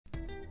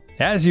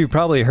As you've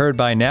probably heard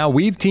by now,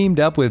 we've teamed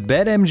up with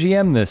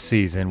BetMGM this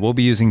season. We'll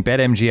be using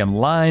BetMGM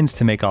lines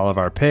to make all of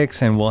our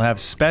picks, and we'll have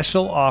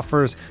special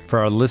offers for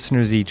our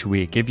listeners each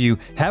week. If you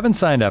haven't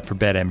signed up for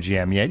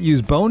BetMGM yet,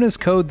 use bonus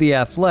code The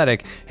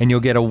Athletic, and you'll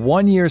get a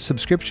 1-year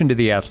subscription to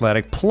The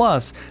Athletic,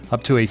 plus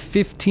up to a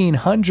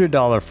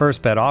 $1,500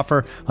 first bet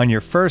offer on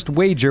your first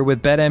wager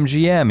with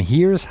BetMGM.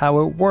 Here's how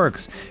it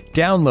works.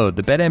 Download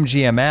the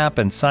BetMGM app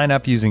and sign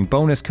up using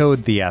bonus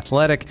code The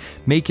Athletic.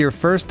 Make your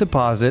first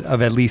deposit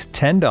of at least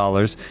 $10.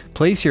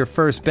 Place your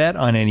first bet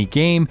on any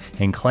game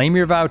and claim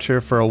your voucher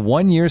for a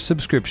 1-year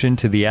subscription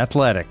to The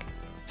Athletic.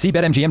 See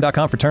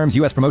BetMGM.com for terms.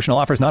 U.S. promotional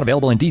offers not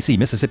available in D.C.,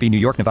 Mississippi, New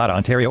York, Nevada,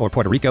 Ontario, or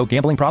Puerto Rico.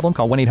 Gambling problem?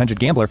 Call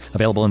 1-800-GAMBLER.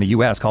 Available in the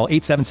U.S. Call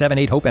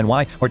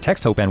 877-8-HOPE-NY or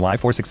text HOPE-NY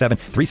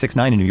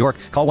 467-369 in New York.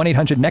 Call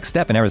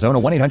 1-800-NEXT-STEP in Arizona.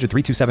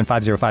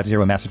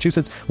 1-800-327-5050 in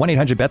Massachusetts.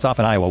 1-800-BETS-OFF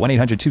in Iowa.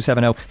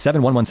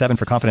 1-800-270-7117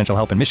 for confidential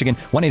help in Michigan.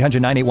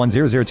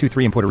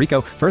 1-800-981-0023 in Puerto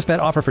Rico. First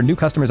bet offer for new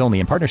customers only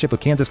in partnership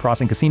with Kansas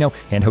Crossing Casino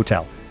and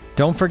Hotel.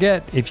 Don't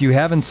forget, if you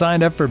haven't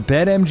signed up for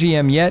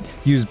BetMGM yet,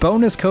 use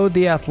bonus code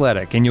The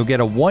Athletic, and you'll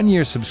get a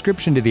 1-year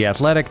subscription to The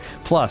Athletic,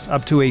 plus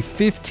up to a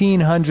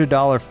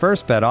 $1,500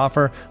 first bet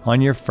offer on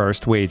your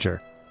first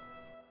wager.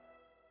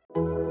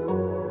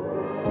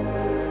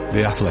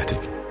 The Athletic.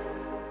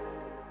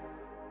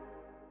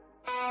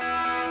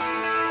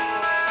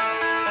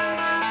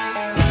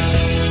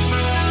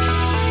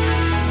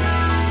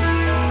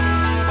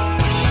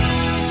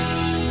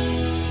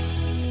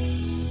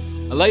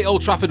 A late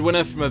Old Trafford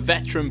winner from a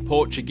veteran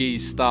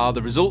Portuguese star,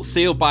 the result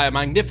sealed by a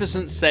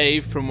magnificent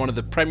save from one of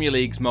the Premier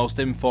League's most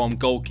informed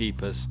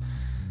goalkeepers.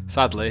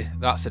 Sadly,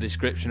 that's a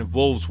description of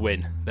Wolves'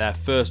 win, their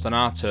first on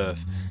our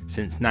turf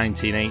since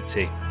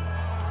 1980.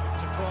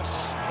 Across,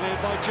 cleared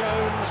by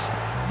Jones.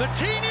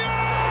 Moutinho!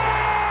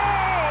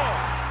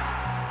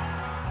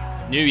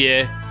 New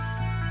year,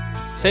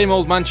 same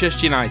old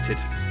Manchester United.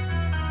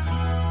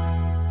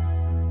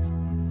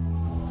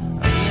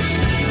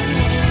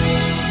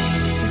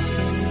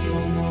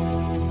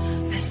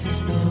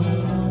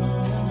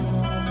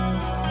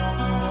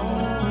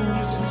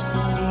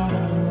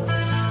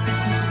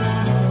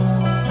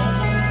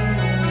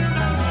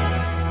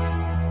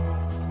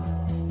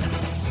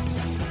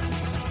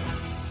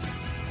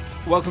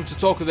 Welcome to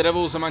Talk of the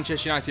Devils, a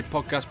Manchester United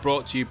podcast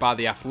brought to you by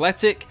The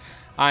Athletic.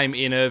 I'm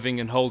Ian Irving,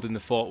 and holding the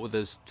fort with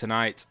us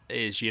tonight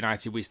is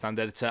United We Stand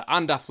editor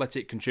and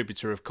Athletic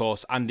contributor, of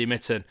course, Andy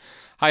Mitten.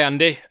 Hi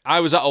Andy,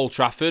 I was at Old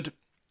Trafford,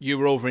 you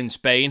were over in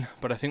Spain,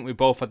 but I think we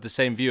both had the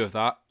same view of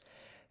that.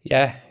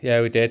 Yeah,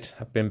 we did.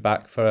 I've been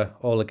back for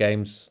all the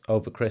games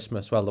over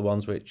Christmas, well, the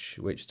ones which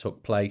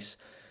took place,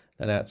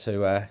 and I had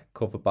to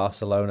cover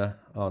Barcelona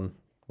on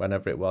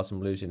whenever it was.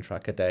 I'm losing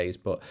track of days,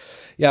 but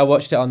yeah, I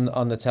watched it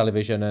on the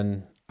television,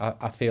 and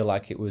I feel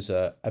like it was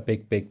a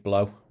big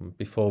blow.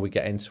 Before we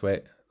get into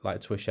it, I'd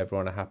like to wish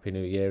everyone a happy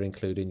new year,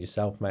 including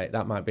yourself, mate.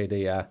 That might be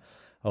the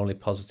only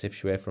positive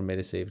you hear from me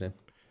this evening.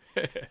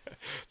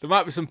 There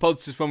might be some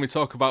positives when we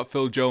talk about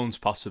Phil Jones,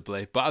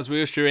 possibly, but as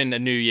we usher in a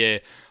new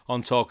year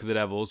on Talk of the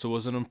Devils, there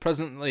was an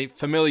unpleasantly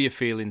familiar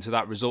feeling to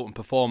that result and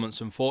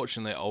performance,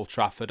 unfortunately, at Old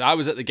Trafford. I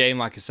was at the game,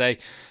 like I say,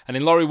 and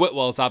in Laurie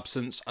Whitwell's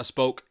absence, I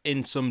spoke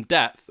in some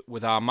depth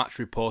with our match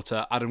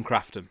reporter, Adam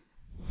Crafton.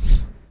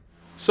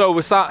 So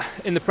we're sat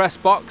in the press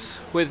box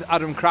with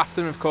Adam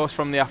Crafton, of course,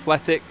 from The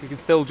Athletic. You can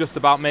still just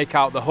about make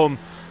out the hum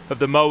of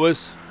the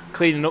mowers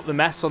cleaning up the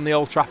mess on the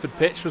Old Trafford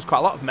pitch. There was quite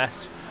a lot of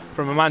mess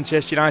from a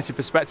Manchester United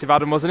perspective,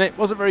 Adam, wasn't it?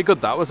 Wasn't very good,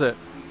 that, was it?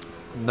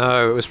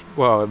 No, it was,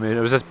 well, I mean,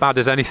 it was as bad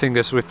as anything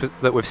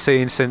that we've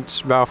seen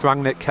since Ralf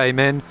Rangnick came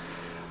in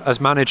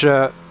as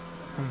manager.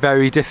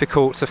 Very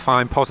difficult to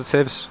find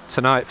positives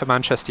tonight for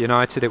Manchester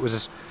United. It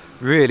was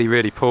really,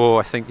 really poor.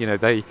 I think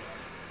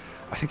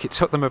it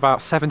took them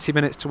about 70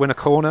 minutes to win a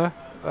corner.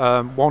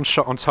 One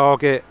shot on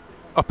target.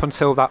 Up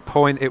until that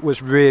point, it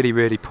was really,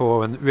 really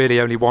poor, and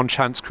really only one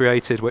chance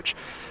created, which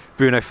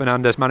Bruno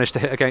Fernandes managed to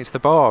hit against the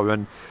bar.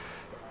 And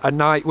a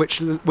night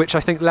which I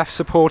think left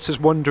supporters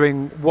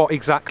wondering what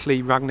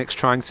exactly Rangnick's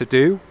trying to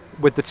do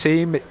with the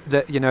team.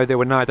 That they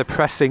were neither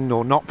pressing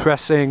nor not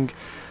pressing.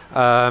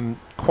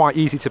 Quite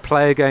easy to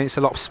play against.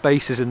 A lot of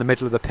spaces in the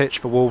middle of the pitch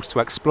for Wolves to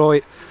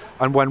exploit.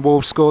 And when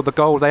Wolves scored the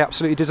goal, they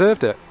absolutely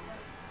deserved it.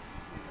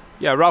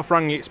 Yeah, Ralf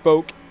Rangnick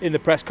spoke in the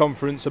press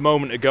conference a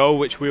moment ago,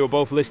 which we were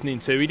both listening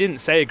to. He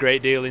didn't say a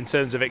great deal in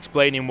terms of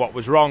explaining what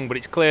was wrong, but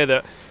it's clear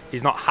that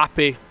he's not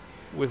happy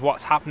with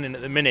what's happening at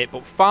the minute.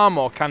 But far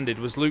more candid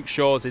was Luke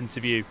Shaw's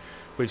interview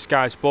with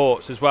Sky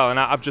Sports as well, and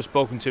I've just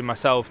spoken to him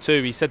myself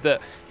too. He said that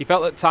he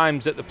felt at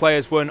times that the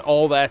players weren't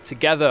all there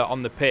together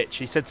on the pitch.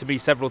 He said to me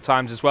several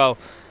times as well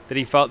that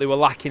he felt they were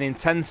lacking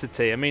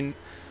intensity. I mean,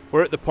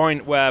 we're at the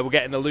point where we're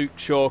getting a Luke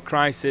Shaw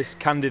crisis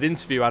candid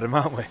interview, Adam,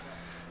 aren't we?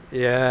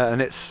 Yeah,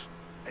 and it's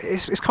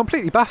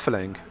completely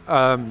baffling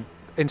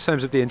in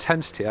terms of the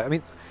intensity. I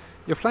mean,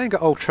 you're playing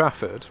at Old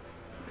Trafford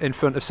in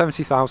front of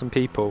 70,000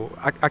 people.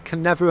 I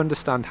can never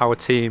understand how a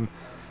team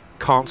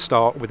can't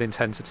start with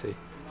intensity.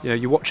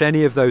 You watch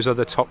any of those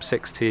other top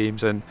six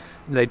teams and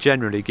they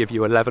generally give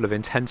you a level of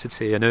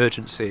intensity and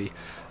urgency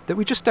that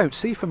we just don't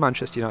see from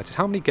Manchester United.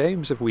 How many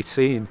games have we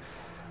seen,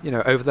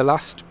 over the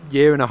last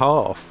year and a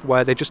half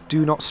where they just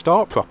do not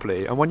start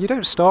properly? And when you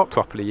don't start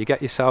properly, you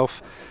get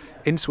yourself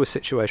into a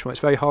situation where it's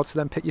very hard to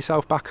then pick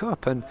yourself back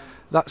up, and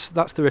that's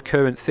the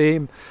recurrent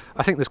theme.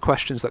 I think there's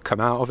questions that come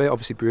out of it.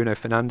 Obviously Bruno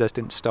Fernandes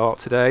didn't start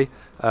today,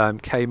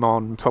 came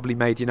on, probably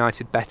made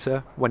United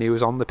better when he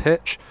was on the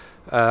pitch,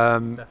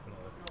 but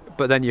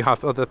then you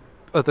have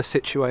other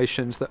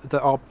situations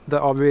that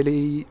are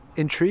really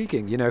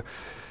intriguing.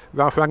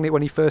 Ralf Rangnick,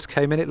 when he first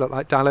came in, it looked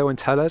like Dalot and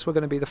Telles were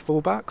going to be the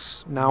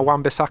fullbacks. Now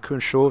Wan-Bissaka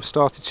and Shaw have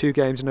started 2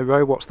 games in a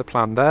row. What's the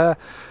plan there?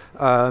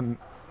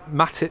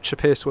 Matic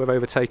appears to have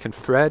overtaken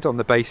Fred on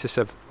the basis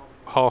of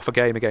half a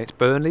game against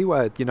Burnley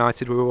where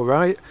United were all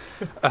right.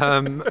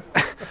 And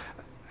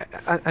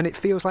it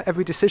feels like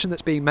every decision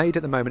that's being made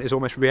at the moment is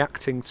almost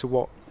reacting to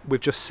what we've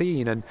just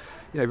seen. And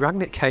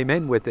Rangnick came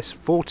in with this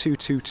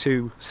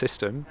 4-2-2-2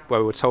 system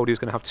where we were told he was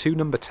going to have 2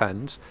 number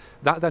 10s.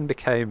 That then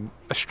became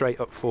a straight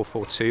up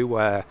 4-4-2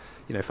 where,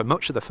 for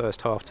much of the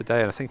first half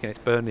today, and I think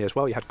against Burnley as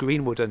well, you had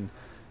Greenwood and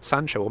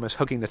Sancho almost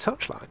hugging the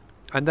touchline.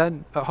 And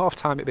then at half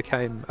time it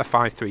became a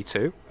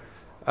 5-3-2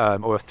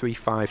 or a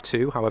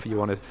 3-5-2, however you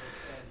want to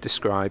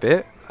describe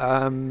it.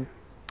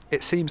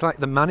 It seems like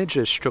the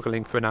manager's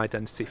struggling for an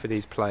identity for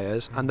these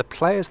players, and the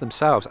players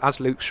themselves, as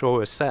Luke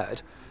Shaw has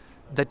said,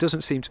 there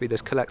doesn't seem to be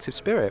this collective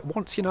spirit.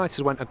 Once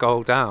United went a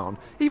goal down,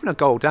 even a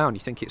goal down, you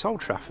think it's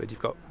Old Trafford,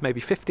 you've got maybe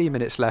 15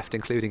 minutes left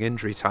including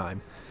injury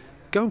time.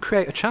 Go and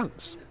create a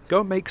chance. Go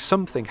and make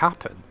something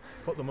happen.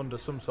 Put them under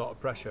some sort of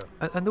pressure.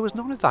 And there was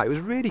none of that. It was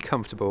really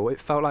comfortable.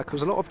 It felt like there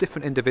was a lot of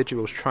different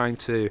individuals trying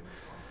to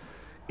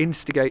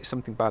instigate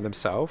something by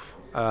themselves.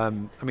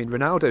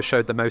 Ronaldo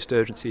showed the most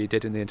urgency he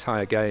did in the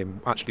entire game,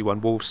 actually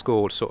when Wolves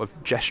scored, sort of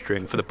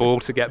gesturing for the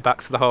ball to get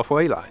back to the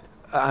halfway line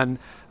and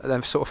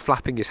then sort of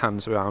flapping his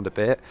hands around a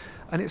bit.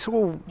 And it's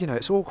all,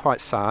 it's all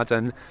quite sad.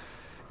 And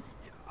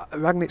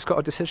Rangnick's got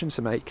a decision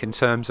to make in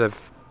terms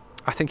of,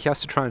 I think he has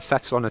to try and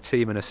settle on a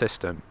team and a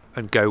system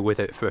and go with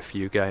it for a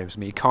few games.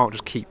 He can't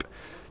just keep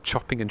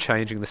chopping and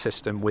changing the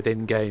system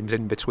within games,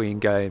 in between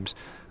games.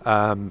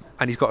 And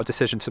he's got a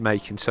decision to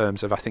make in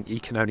terms of, I think he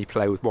can only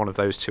play with one of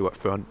those 2 up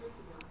front.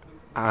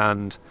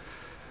 And,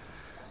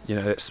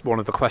 it's one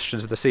of the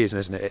questions of the season,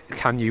 isn't it?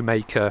 Can you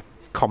make a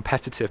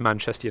competitive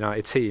Manchester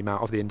United team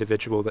out of the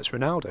individual that's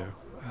Ronaldo?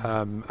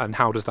 And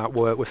how does that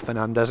work with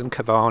Fernandes and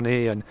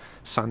Cavani and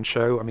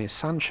Sancho?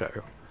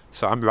 Sancho,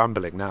 so I'm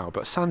rambling now,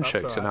 but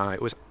Sancho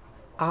tonight was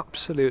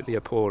absolutely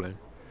appalling.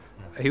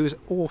 He was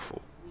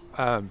awful.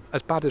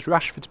 As bad as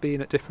Rashford's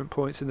been at different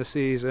points in the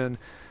season,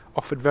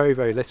 offered very,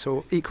 very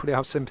little. Equally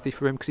have sympathy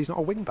for him because he's not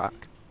a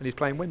wing-back and he's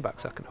playing wing-back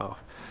second half.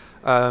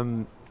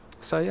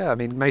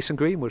 Mason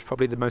Greenwood was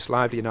probably the most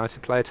lively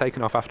United player,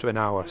 taken off after an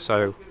hour.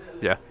 So,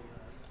 yeah.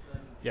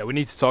 Yeah, we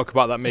need to talk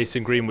about that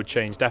Mason Greenwood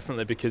change,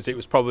 definitely, because it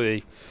was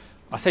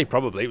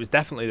it was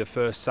definitely the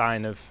first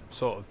sign of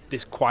sort of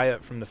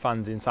disquiet from the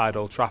fans inside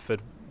Old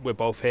Trafford. We're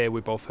both here,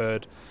 we both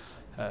heard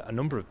a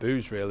number of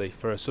boos, really,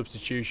 for a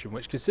substitution,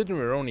 which, considering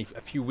we're only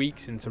a few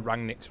weeks into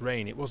Rangnick's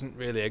reign, it wasn't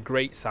really a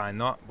great sign,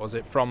 that was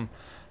it, from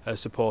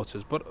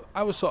supporters. But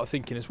I was sort of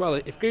thinking as well,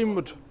 if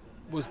Greenwood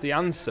was the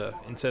answer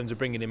in terms of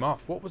bringing him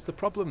off, what was the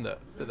problem that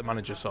the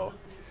manager saw?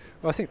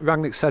 Well, I think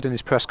Rangnick said in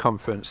his press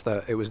conference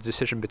that it was a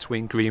decision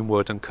between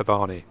Greenwood and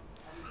Cavani.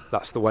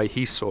 That's the way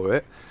he saw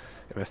it.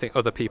 I think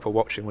other people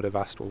watching would have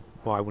asked, well,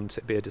 why wouldn't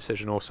it be a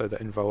decision also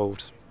that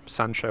involved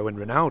Sancho and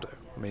Ronaldo?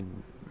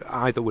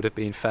 Either would have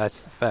been fair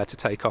to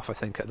take off, I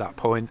think, at that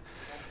point.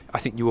 I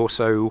think you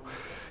also,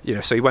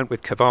 so he went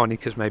with Cavani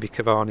because maybe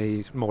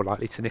Cavani's more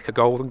likely to nick a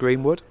goal than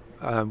Greenwood,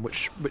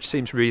 which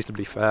seems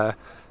reasonably fair.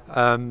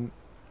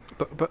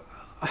 But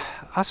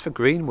as for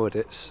Greenwood,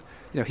 it's,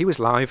 he was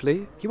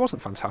lively. He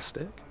wasn't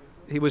fantastic.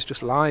 He was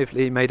just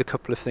lively, made a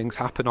couple of things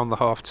happen on the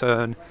half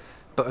turn.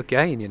 But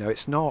again,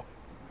 it's not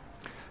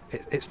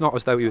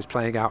as though he was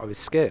playing out of his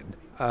skin.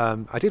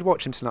 I did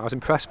watch him tonight. I was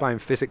impressed by him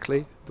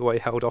physically, the way he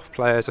held off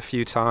players a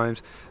few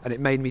times, and it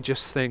made me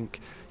just think,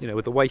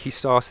 with the way he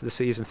started the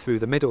season through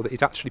the middle, that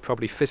he's actually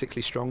probably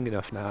physically strong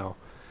enough now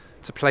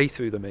to play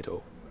through the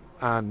middle.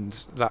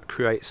 And that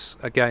creates,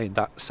 again,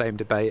 that same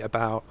debate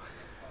about,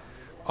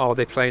 are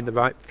they playing the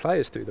right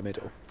players through the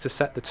middle to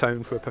set the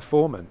tone for a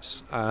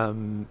performance?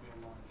 Cristiano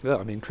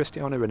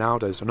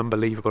Ronaldo is an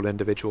unbelievable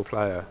individual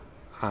player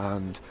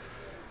and,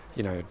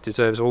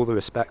 deserves all the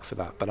respect for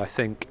that. But I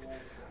think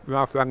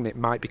Ralf Rangnick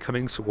might be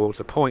coming towards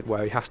a point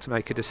where he has to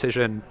make a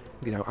decision,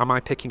 am I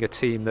picking a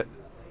team that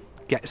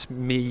gets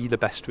me the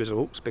best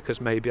results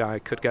because maybe I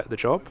could get the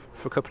job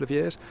for a couple of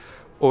years?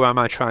 Or am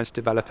I trying to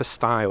develop a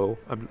style,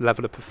 a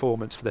level of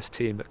performance for this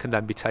team that can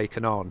then be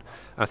taken on?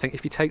 And I think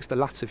if he takes the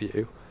latter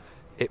view,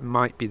 it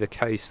might be the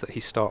case that he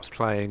starts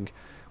playing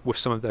with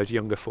some of those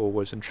younger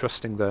forwards and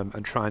trusting them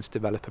and trying to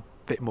develop a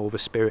bit more of a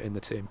spirit in the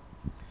team.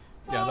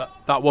 Yeah,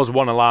 that was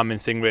one alarming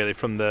thing really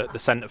from the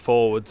centre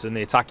forwards and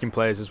the attacking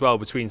players as well.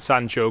 Between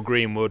Sancho,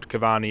 Greenwood,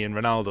 Cavani and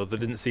Ronaldo, there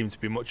didn't seem to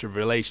be much of a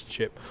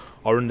relationship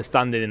or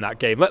understanding in that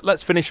game.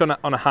 Let's finish on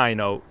a high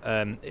note,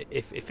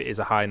 if it is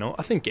a high note.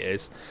 I think it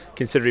is,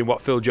 considering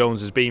what Phil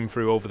Jones has been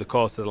through over the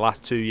course of the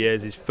last 2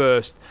 years. His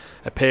first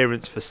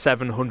appearance for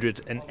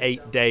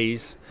 708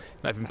 days.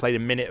 Not even played a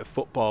minute of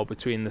football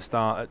between the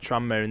start at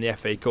Tranmere in the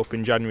FA Cup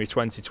in January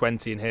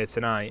 2020 and here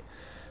tonight.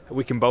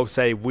 We can both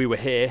say we were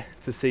here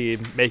to see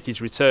him make his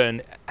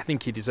return. I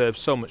think he deserves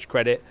so much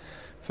credit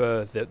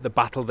for the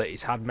battle that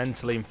he's had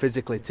mentally and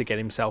physically to get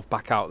himself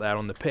back out there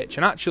on the pitch.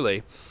 And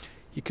actually,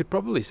 you could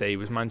probably say he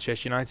was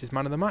Manchester United's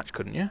man of the match,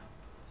 couldn't you?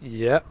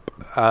 Yep.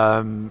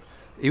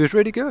 He was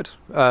really good.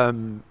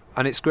 And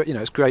it's great,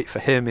 it's great for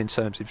him in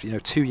terms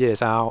of, 2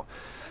 years out.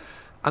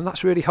 And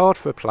that's really hard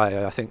for a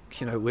player. I think,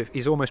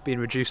 he's almost been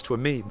reduced to a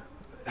meme,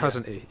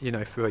 hasn't he?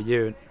 For a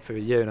year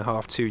and a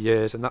half, 2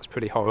 years, and that's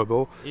pretty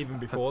horrible. Even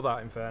before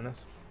that, in fairness.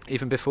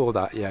 Even before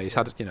that, yeah, he's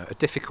had a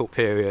difficult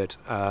period.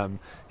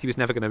 He was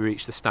never going to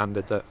reach the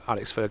standard that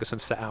Alex Ferguson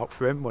set out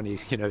for him when he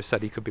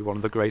said he could be one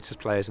of the greatest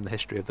players in the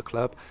history of the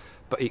club.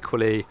 But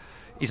equally,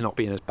 he's not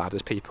been as bad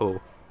as people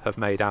have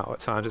made out at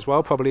times as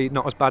well. Probably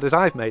not as bad as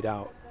I've made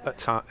out at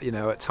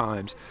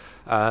times.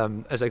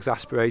 As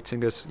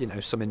exasperating as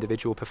some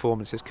individual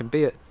performances can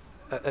be at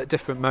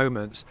different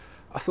moments.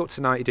 I thought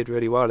tonight he did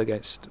really well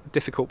against a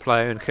difficult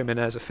player and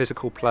Jimenez, a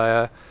physical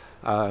player.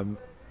 I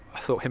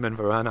thought him and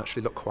Varane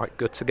actually looked quite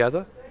good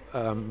together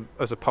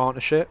as a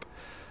partnership.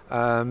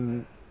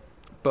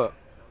 But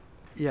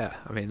yeah,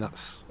 I mean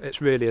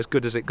it's really as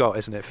good as it got,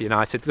 isn't it, for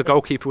United? The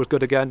goalkeeper was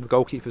good again. The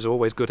goalkeeper's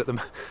always good at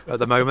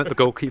the moment. The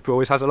goalkeeper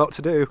always has a lot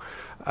to do.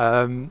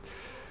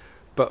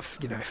 But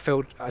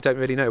Phil, I don't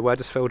really know, where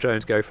does Phil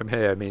Jones go from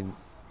here? I mean,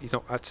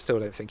 I still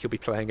don't think he'll be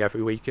playing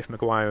every week if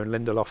Maguire and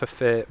Lindelof are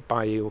fit.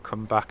 Bailly will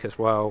come back as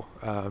well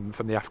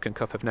from the African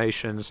Cup of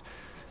Nations.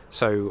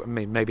 So I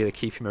mean, maybe they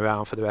keep him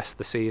around for the rest of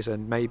the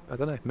season. Maybe, I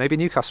don't know. Maybe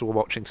Newcastle were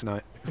watching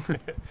tonight.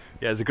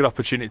 Yeah, it's a good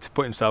opportunity to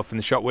put himself in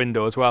the shop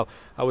window as well.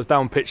 I was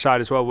down pitch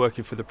side as well,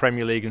 working for the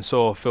Premier League, and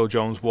saw Phil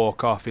Jones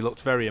walk off. He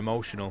looked very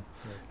emotional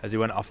as he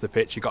went off the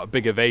pitch. He got a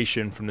big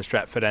ovation from the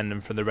Stretford end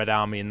and from the Red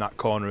Army in that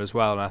corner as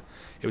well. And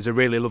it was a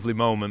really lovely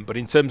moment. But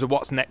in terms of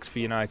what's next for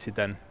United,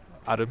 then,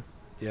 Adam.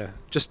 Yeah,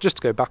 just to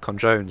go back on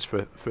Jones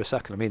for a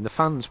second. I mean, the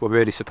fans were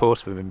really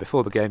supportive of him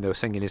before the game. They were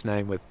singing his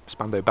name with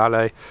Spandau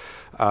Ballet.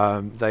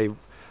 And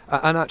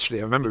actually,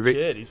 I remember they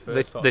cheered his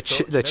first they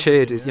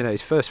cheered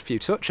his first few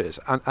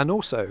touches, and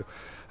also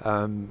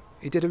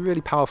he did a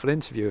really powerful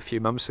interview a few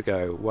months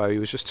ago where he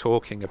was just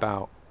talking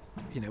about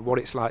what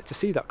it's like to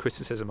see that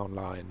criticism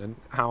online and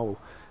how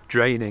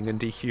draining and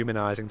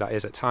dehumanising that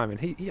is at times.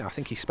 And I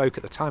think he spoke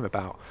at the time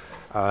about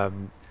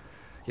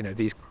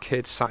these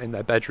kids sat in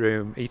their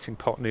bedroom eating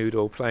pot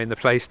noodle, playing the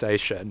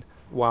PlayStation,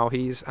 while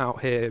he's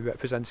out here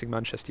representing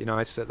Manchester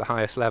United at the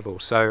highest level.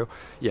 So,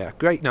 yeah,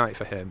 great night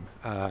for him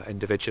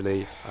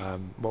individually.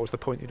 What was the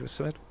point you just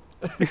said?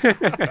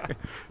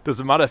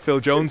 Doesn't matter,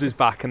 Phil Jones is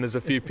back and there's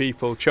a few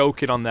people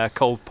choking on their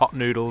cold pot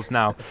noodles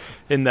now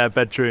in their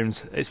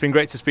bedrooms. It's been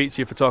great to speak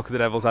to you for Talk of the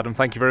Devils, Adam.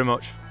 Thank you very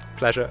much.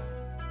 Pleasure.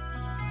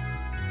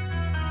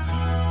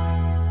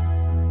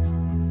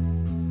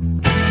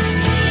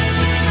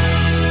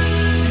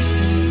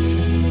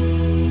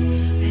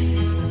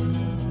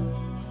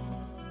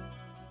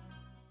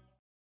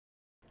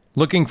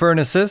 Looking for an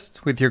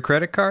assist with your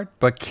credit card,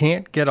 but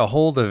can't get a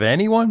hold of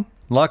anyone?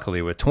 Luckily,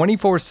 with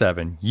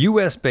 24/7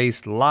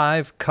 US-based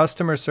live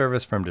customer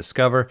service from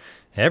Discover,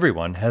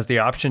 everyone has the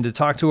option to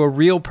talk to a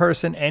real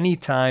person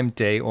anytime,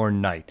 day or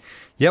night.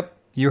 Yep,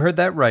 you heard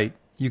that right.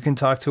 You can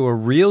talk to a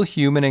real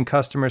human in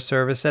customer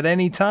service at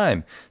any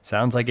time.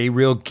 Sounds like a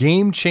real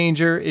game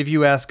changer if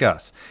you ask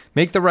us.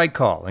 Make the right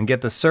call and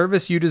get the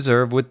service you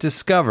deserve with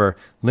Discover.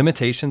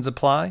 Limitations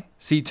apply.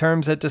 See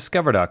terms at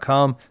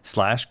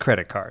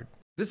discover.com/creditcard.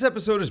 This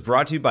episode is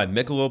brought to you by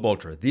Michelob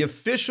Ultra, the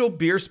official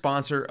beer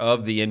sponsor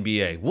of the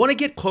NBA. Want to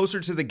get closer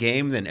to the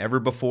game than ever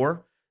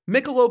before?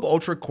 Michelob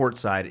Ultra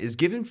Courtside is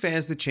giving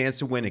fans the chance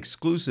to win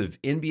exclusive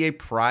NBA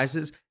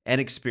prizes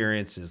and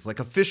experiences like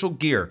official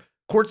gear,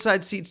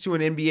 courtside seats to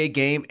an NBA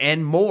game,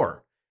 and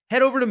more.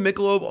 Head over to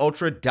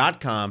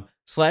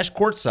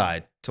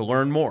MichelobUltra.com/courtside to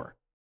learn more.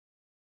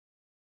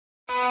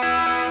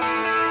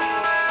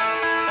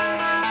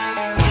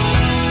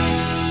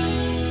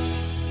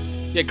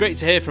 Yeah, great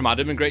to hear from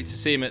Adam and great to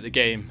see him at the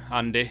game,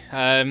 Andy.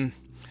 The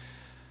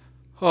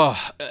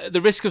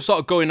risk of sort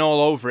of going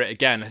all over it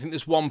again, I think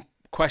there's one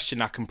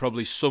question I can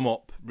probably sum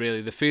up,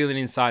 really. The feeling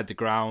inside the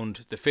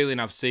ground, the feeling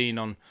I've seen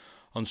on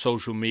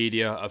social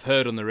media, I've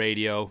heard on the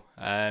radio.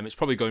 It's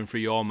probably going through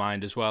your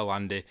mind as well,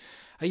 Andy.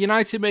 Are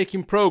United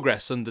making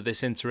progress under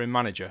this interim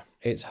manager?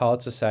 It's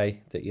hard to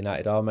say that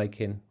United are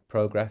making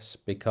progress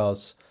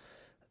because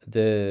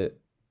the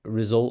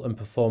result and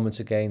performance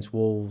against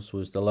Wolves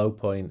was the low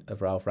point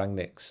of Ralph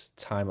Rangnick's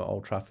time at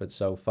Old Trafford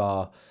so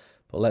far.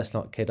 But let's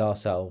not kid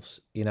ourselves.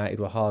 United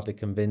were hardly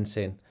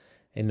convincing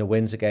in the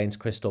wins against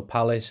Crystal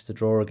Palace, the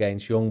draw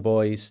against Young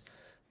Boys.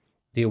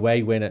 The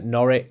away win at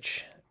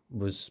Norwich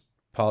was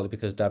partly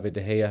because David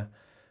De Gea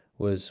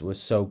was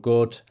so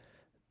good.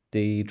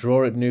 The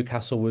draw at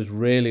Newcastle was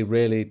really,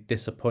 really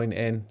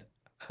disappointing.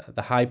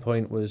 The high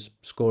point was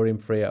scoring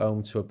 3 at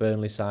home to a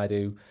Burnley side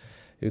who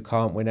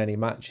can't win any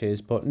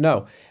matches. But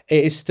no,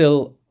 it is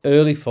still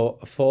early for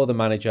the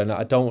manager, and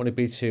I don't want to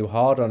be too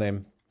hard on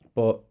him,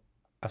 but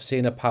I've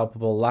seen a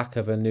palpable lack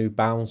of a new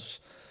bounce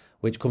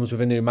which comes with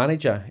a new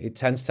manager. It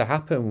tends to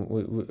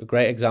happen. A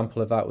great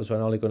example of that was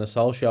when Ole Gunnar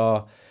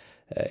Solskjaer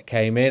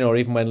came in, or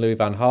even when Louis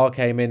van Gaal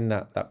came in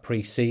that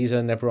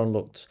pre-season. Everyone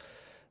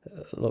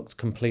looked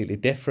completely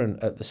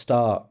different at the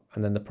start,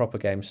 and then the proper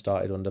game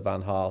started under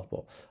Van Gaal.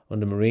 But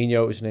under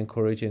Mourinho, it was an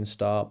encouraging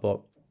start.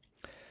 But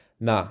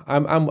nah,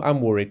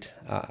 I'm worried.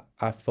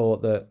 I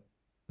thought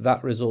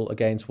that result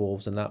against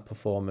Wolves and that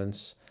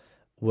performance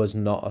was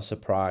not a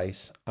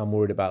surprise. I'm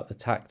worried about the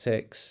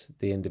tactics,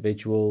 the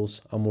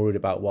individuals. I'm worried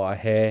about what I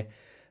hear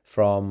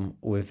from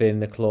within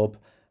the club.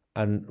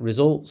 And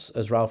results,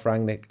 as Ralf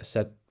Rangnick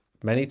said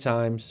many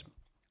times,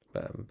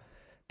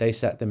 they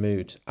set the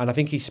mood. And I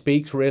think he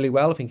speaks really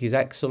well. I think he's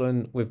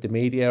excellent with the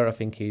media. I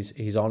think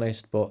he's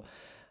honest. But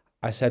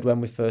I said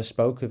when we first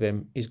spoke of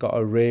him, he's got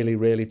a really,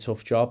 really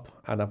tough job.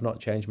 And I've not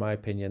changed my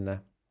opinion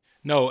there.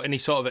 No, and he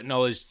sort of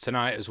acknowledged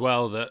tonight as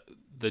well that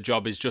the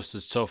job is just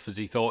as tough as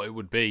he thought it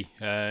would be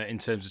in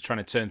terms of trying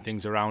to turn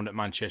things around at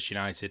Manchester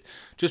United.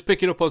 Just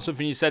picking up on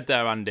something you said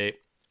there, Andy,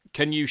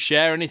 can you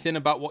share anything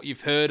about what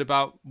you've heard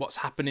about what's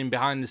happening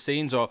behind the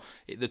scenes, or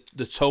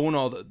the tone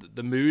or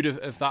the mood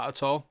of that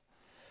at all?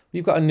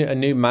 We've got a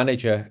new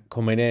manager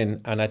coming in,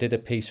 and I did a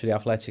piece for The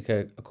Athletic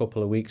a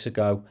couple of weeks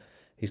ago.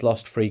 He's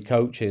lost 3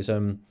 coaches.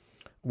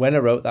 When I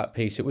wrote that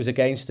piece, it was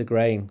against the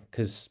grain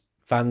because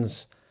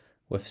fans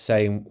were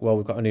saying, well,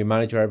 we've got a new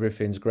manager,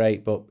 everything's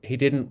great, but he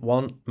didn't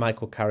want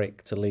Michael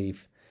Carrick to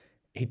leave.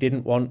 He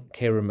didn't want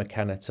Kieran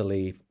McKenna to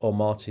leave or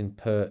Martin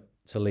Pert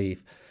to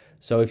leave.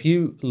 So if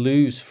you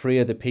lose 3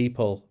 of the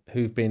people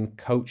who've been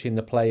coaching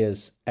the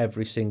players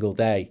every single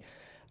day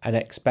and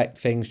expect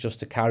things just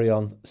to carry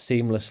on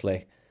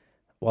seamlessly,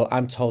 well,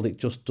 I'm told it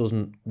just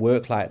doesn't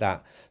work like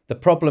that. The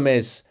problem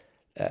is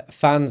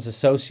fans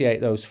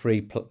associate those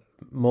 3,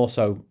 more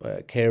so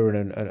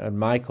Kieran and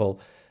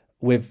Michael,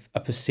 with a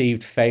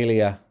perceived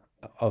failure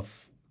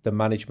of the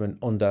management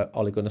under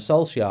Ole Gunnar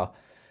Solskjaer.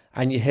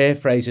 And you hear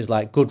phrases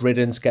like, good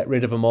riddance, get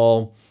rid of them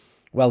all.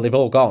 Well, they've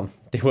all gone.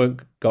 They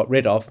weren't got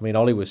rid of. I mean,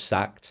 Ole was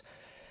sacked.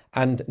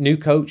 And new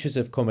coaches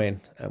have come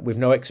in with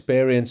no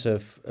experience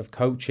of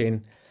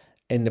coaching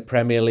in the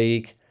Premier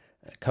League,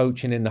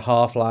 coaching in the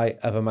half-light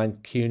of a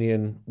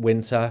Mancunian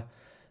winter,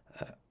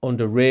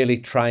 under really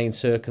trying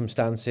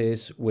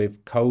circumstances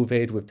with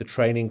COVID, with the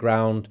training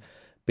ground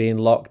being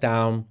locked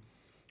down.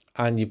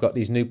 And you've got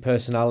these new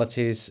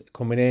personalities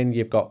coming in.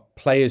 You've got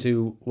players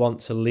who want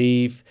to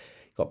leave.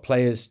 You've got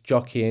players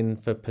jockeying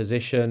for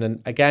position.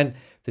 And again,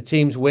 the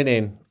team's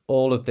winning.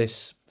 All of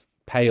this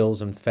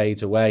pales and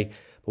fades away.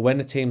 But when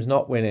the team's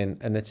not winning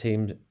and the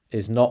team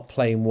is not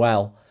playing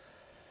well,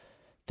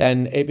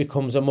 then it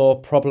becomes a more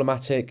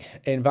problematic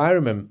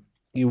environment.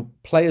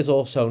 Players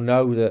also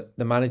know that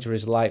the manager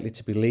is likely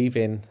to be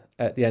leaving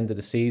at the end of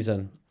the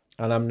season.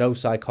 And I'm no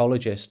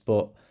psychologist,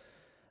 but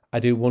I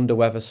do wonder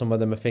whether some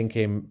of them are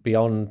thinking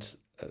beyond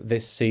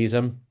this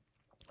season.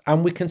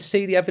 And we can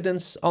see the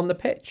evidence on the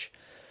pitch.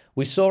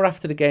 We saw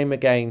after the game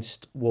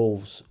against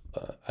Wolves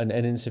an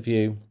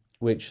interview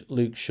which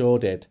Luke Shaw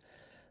did.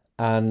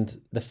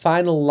 And the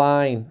final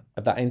line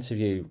of that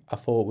interview I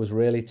thought was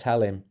really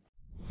telling.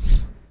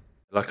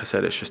 Like I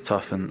said, it's just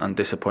tough and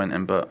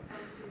disappointing, but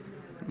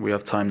we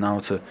have time now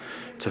to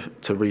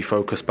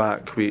refocus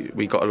back.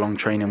 We got a long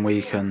training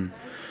week, and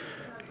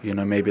you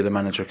know, maybe the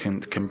manager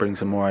can bring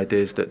some more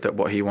ideas that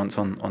what he wants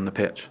on the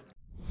pitch.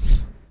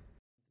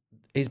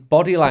 His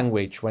body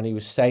language when he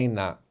was saying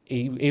that,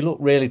 he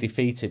looked really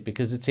defeated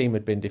because the team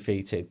had been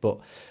defeated. But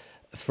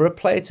for a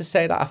player to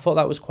say that, I thought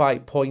that was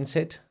quite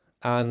pointed.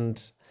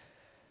 And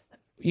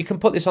you can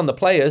put this on the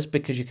players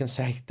because you can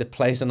say the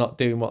players are not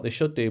doing what they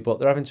should do, but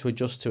they're having to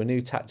adjust to a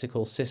new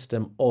tactical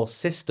system or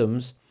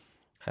systems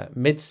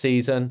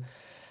mid-season.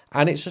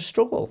 And it's a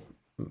struggle.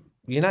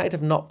 United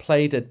have not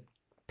played a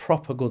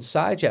proper good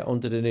side yet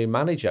under the new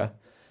manager,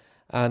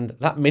 and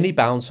that mini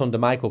bounce under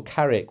Michael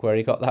Carrick where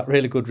he got that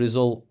really good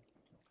result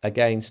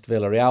against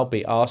Villarreal,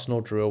 beat Arsenal,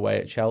 drew away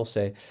at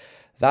Chelsea,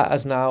 that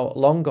has now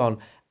long gone.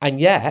 And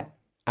yet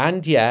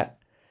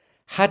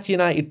had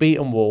United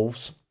beaten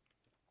Wolves,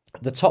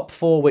 the top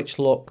 4, which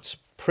looked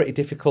pretty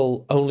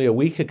difficult only a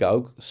week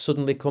ago,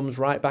 suddenly comes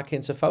right back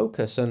into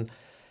focus. And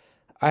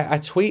I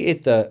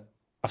tweeted that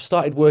I've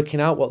started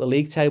working out what the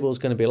league table is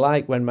going to be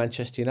like when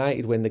Manchester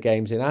United win the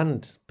games in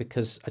hand,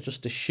 because I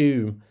just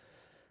assume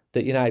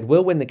that United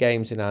will win the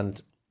games in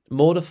hand.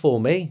 More for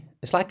me,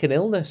 it's like an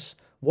illness.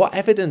 What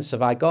evidence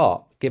have I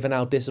got, given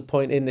how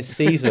disappointing this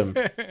season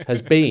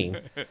has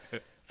been,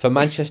 for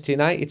Manchester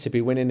United to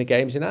be winning the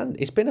games in hand?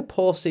 It's been a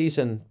poor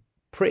season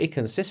pretty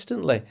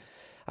consistently.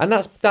 And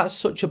that's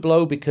such a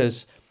blow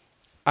because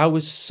I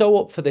was so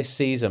up for this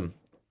season.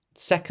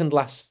 Second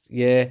last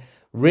year,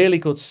 really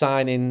good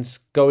signings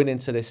going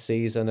into this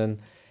season, and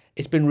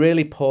it's been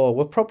really poor.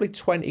 We're probably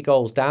 20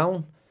 goals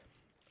down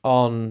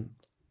on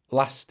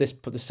the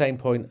same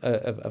point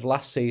of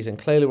last season.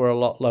 Clearly, we're a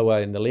lot lower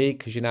in the league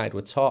because United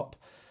were top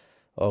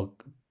or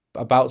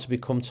about to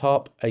become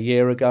top a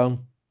year ago.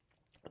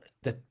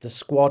 The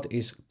squad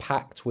is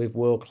packed with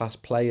world-class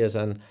players,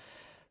 and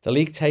the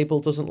league table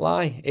doesn't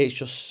lie. It's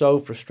just so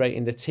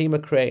frustrating. The team are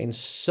creating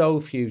so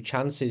few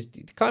chances.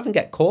 You can't even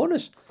get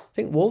corners. I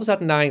think Wolves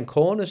had 9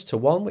 corners to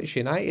 1, which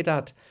United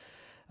had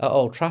at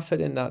Old Trafford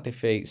in that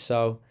defeat.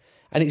 So,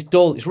 and it's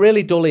dull. It's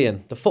really dull,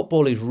 Ian. The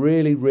football is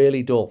really,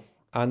 really dull,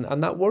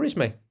 and that worries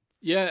me.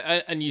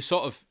 Yeah, and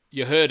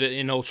you heard it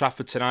in Old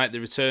Trafford tonight, the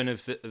return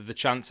of the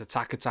chance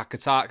attack.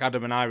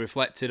 Adam and I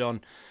reflected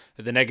on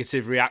the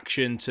negative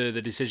reaction to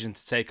the decision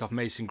to take off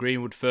Mason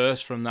Greenwood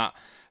first from that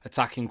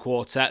attacking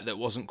quartet that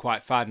wasn't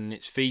quite finding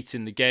its feet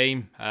in the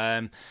game.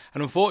 And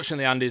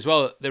unfortunately, Andy, as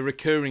well, the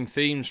recurring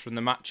themes from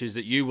the matches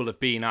that you will have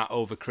been at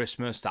over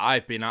Christmas, that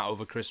I've been at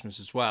over Christmas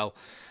as well.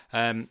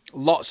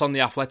 Lots on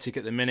the Athletic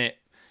at the minute,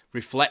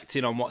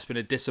 reflecting on what's been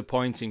a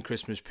disappointing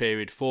Christmas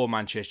period for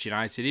Manchester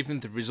United. Even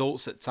the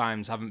results at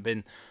times haven't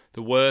been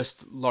the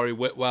worst. Laurie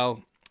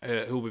Whitwell,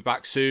 who'll be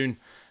back soon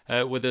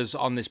with us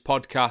on this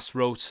podcast,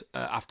 wrote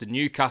after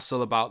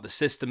Newcastle about the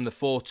system, the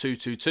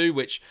 4-2-2-2,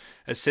 which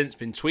has since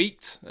been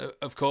tweaked,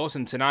 of course,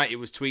 and tonight it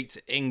was tweaked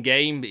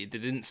in-game. They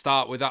didn't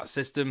start with that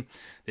system.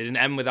 They didn't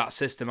end with that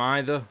system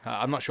either.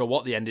 I'm not sure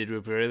what they ended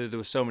with, really. There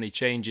were so many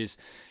changes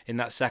in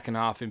that second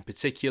half in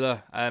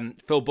particular.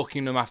 Phil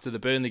Buckingham, after the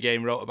Burnley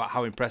game, wrote about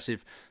how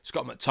impressive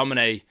Scott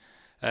McTominay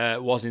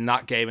was in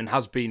that game and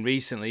has been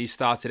recently. He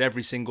started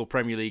every single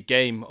Premier League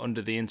game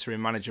under the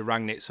interim manager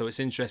Rangnick, so it's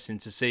interesting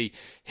to see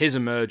his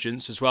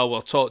emergence as well.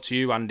 We'll talk to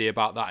you, Andy,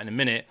 about that in a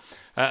minute.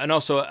 And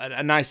also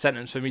a nice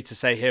sentence for me to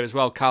say here as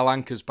well, Carl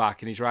Anker's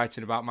back and he's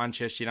writing about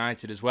Manchester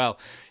United as well.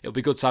 It'll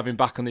be good to have him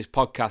back on this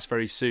podcast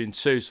very soon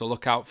too, so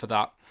look out for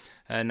that.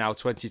 Now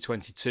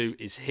 2022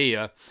 is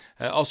here.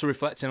 Also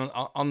reflecting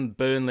on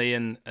Burnley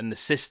and the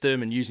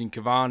system and using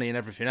Cavani and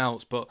everything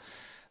else, but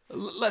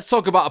let's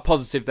talk about a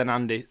positive then,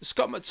 Andy.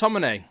 Scott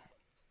McTominay,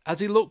 has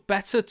he looked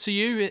better to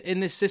you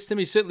in this system?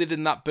 He certainly did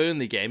in that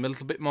Burnley game, a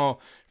little bit more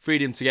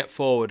freedom to get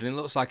forward, and it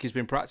looks like he's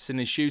been practicing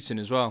his shooting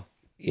as well.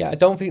 Yeah, I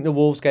don't think the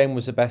Wolves game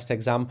was the best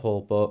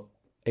example, but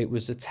it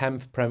was the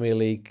 10th Premier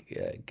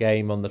League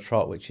game on the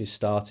trot which he's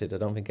started. I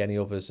don't think any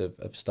others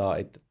have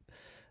started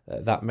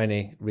that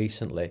many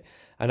recently.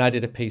 And I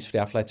did a piece for The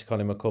Athletic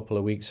on him a couple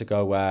of weeks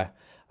ago where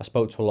I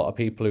spoke to a lot of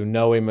people who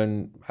know him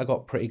and I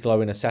got pretty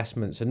glowing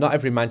assessments. And not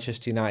every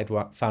Manchester United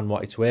fan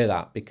wanted to hear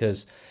that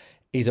because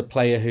he's a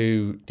player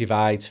who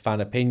divides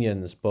fan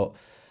opinions. But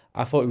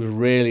I thought he was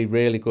really,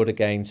 really good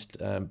against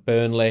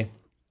Burnley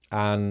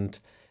and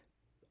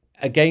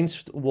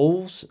against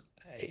Wolves.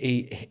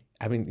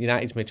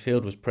 United's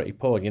midfield was pretty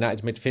poor.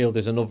 United's midfield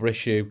is another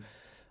issue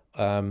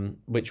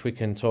which we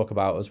can talk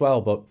about as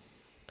well. But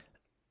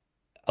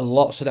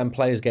lots of them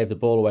players gave the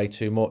ball away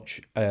too much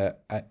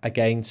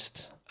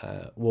against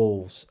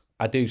Wolves.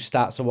 I do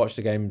stats. I watch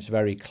the games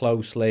very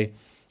closely,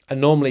 and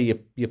normally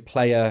your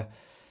player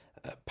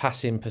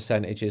passing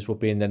percentages will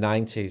be in the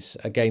 90s.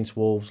 Against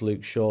Wolves,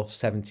 Luke Shaw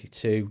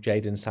 72,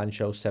 Jadon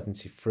Sancho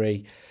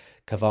 73,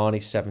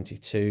 Cavani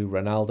 72,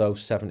 Ronaldo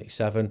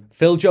 77,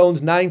 Phil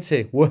Jones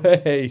 90.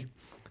 Way,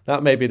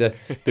 that may be the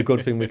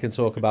good thing we can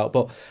talk about.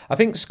 But I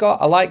think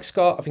I like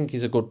Scott. I think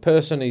he's a good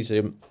person. He's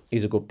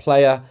a good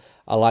player.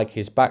 I like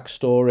his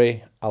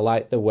backstory. I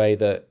like the way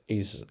that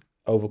he's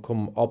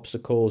overcome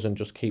obstacles and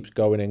just keeps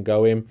going and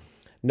going.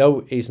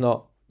 No, he's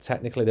not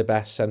technically the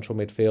best central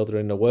midfielder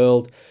in the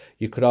world.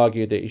 You could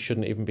argue that he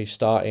shouldn't even be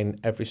starting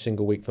every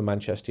single week for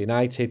Manchester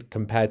United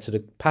compared to the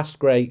past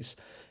greats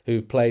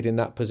who've played in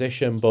that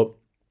position, but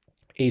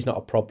he's not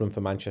a problem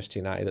for Manchester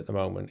United at the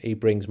moment. He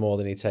brings more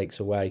than he takes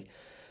away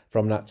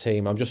from that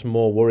team. I'm just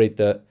more worried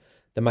that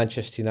the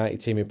Manchester United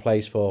team he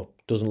plays for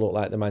doesn't look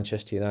like the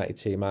Manchester United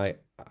team I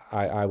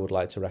would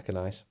like to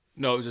recognise.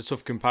 No, it was a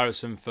tough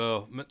comparison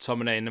for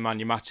McTominay and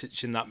Nemanja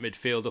Matic in that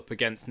midfield up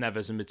against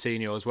Neves and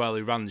Moutinho as well,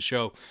 who ran the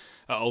show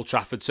at Old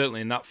Trafford,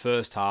 certainly in that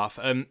first half.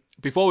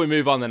 Before we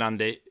move on then,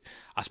 Andy,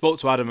 I spoke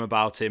to Adam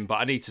about him, but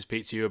I need to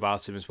speak to you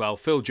about him as well.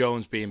 Phil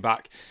Jones being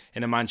back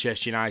in a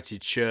Manchester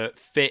United shirt,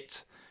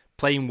 fit,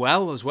 playing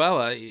well as well.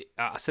 I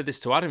said this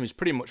to Adam, he's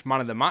pretty much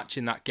man of the match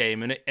in that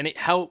game, and it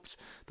helped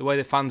the way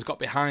the fans got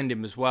behind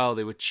him as well.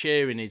 They were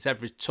cheering his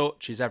every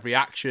touch, his every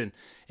action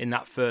in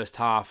that first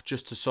half,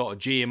 just to sort of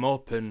G him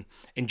up and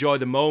enjoy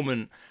the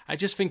moment. I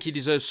just think he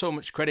deserves so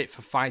much credit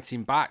for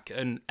fighting back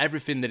and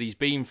everything that he's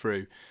been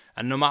through.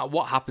 And no matter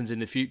what happens in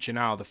the future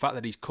now, the fact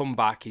that he's come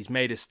back, he's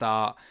made a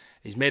start,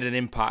 he's made an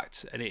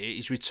impact, and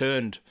he's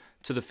returned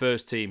to the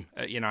first team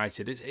at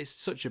United. It's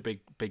such a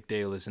big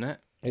deal, isn't it?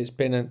 It's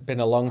been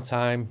a long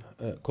time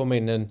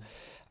coming, and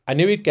I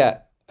knew he'd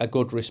get a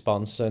good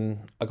response.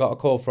 And I got a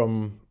call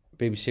from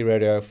BBC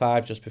Radio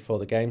 5 just before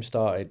the game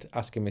started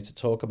asking me to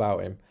talk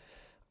about him.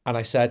 And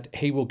I said,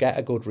 he will get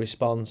a good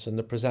response. And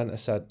the presenter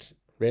said,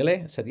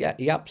 really? I said, yeah,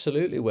 he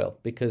absolutely will,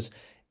 because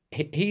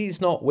he's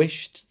not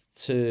wished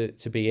to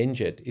be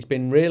injured. He's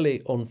been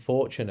really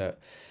unfortunate.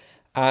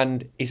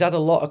 And he's had a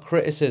lot of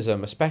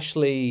criticism,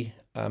 especially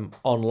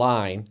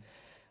online.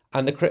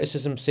 And the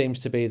criticism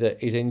seems to be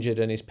that he's injured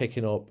and he's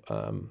picking up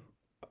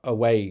a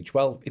wage.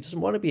 Well, he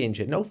doesn't want to be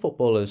injured. No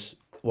footballers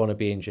want to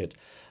be injured.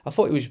 I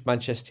thought he was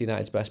Manchester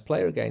United's best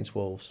player against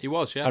Wolves. He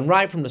was, yeah. And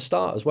right from the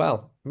start as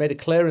well. Made a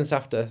clearance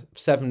after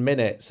 7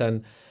 minutes.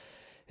 And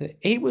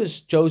he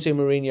was Jose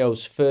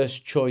Mourinho's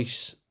first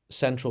choice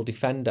central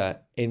defender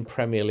in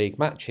Premier League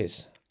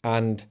matches.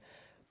 And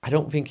I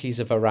don't think he's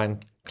a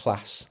Varane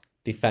class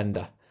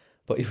defender.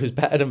 But he was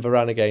better than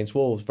Varane against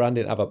Wolves. Varane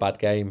didn't have a bad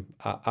game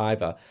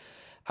either.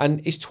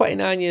 And he's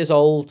 29 years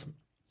old.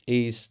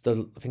 I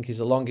think he's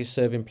the longest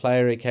serving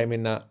player. He came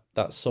in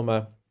that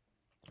summer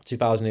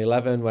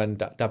 2011 when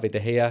David De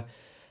Gea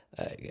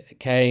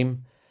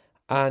came,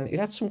 and he's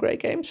had some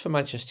great games for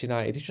Manchester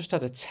United. He's just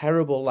had a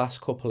terrible last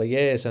couple of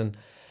years, and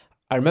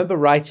I remember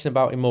writing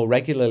about him more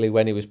regularly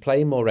when he was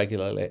playing more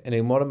regularly, and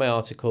in one of my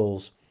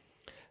articles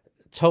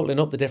totaling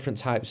up the different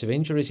types of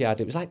injuries he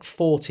had, it was like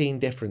 14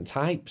 different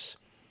types,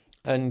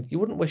 and you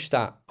wouldn't wish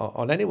that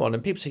on anyone.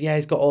 And people say, yeah,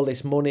 he's got all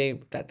this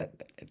money. That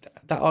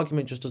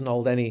argument just doesn't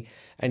hold any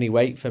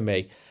weight for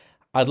me.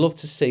 I'd love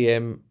to see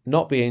him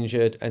not be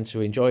injured and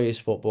to enjoy his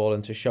football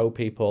and to show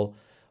people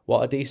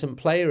what a decent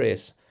player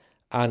is.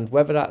 And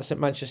whether that's at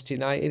Manchester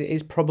United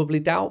is probably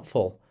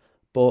doubtful.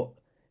 But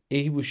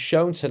he was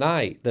shown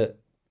tonight that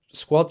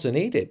squads are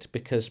needed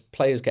because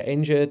players get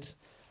injured,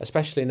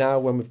 especially now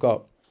when we've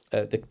got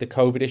the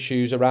COVID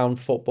issues around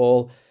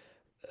football.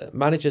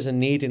 Managers are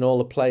needing all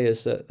the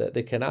players that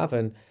they can have.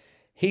 And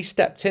he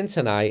stepped in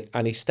tonight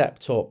and he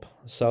stepped up.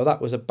 So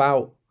that was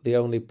about the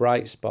only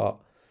bright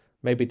spot.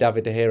 Maybe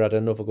David De Gea had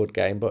another good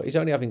game, but he's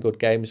only having good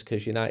games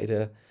because United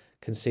are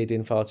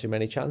conceding far too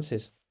many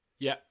chances.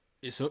 Yeah,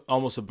 it's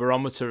almost a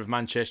barometer of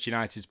Manchester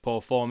United's poor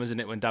form,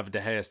 isn't it, when David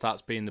De Gea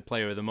starts being the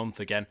player of the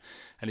month again,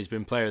 and he's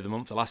been player of the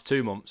month the last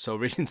 2 months, so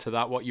read into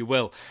that what you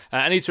will.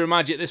 I need to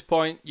remind you at this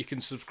point, you can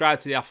subscribe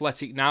to The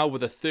Athletic now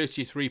with a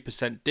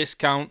 33%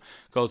 discount.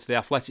 Go to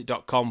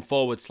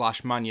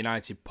theathletic.com/Man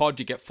United pod.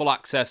 You get full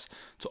access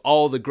to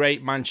all the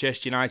great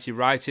Manchester United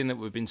writing that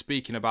we've been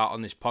speaking about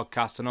on this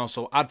podcast, and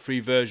also ad-free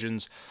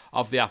versions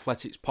of The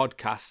Athletic's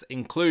podcast,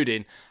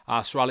 including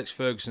our Sir Alex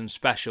Ferguson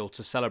special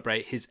to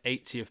celebrate his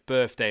 80th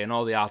birthday, and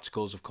all the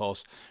articles, of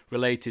course,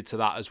 related to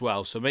that as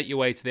well. So make your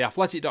way to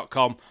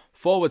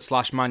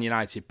theathletic.com/Man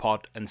United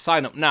pod and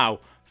sign up now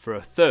for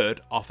a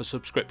third off a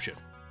subscription.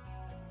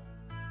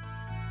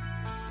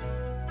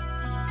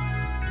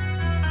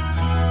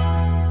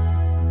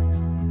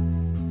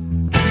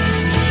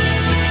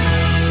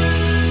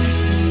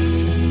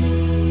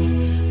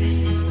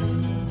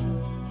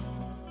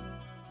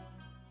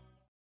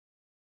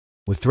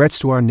 With threats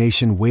to our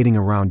nation waiting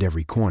around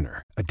every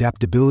corner,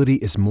 adaptability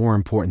is more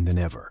important than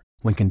ever.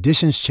 When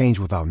conditions change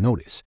without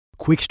notice,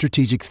 quick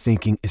strategic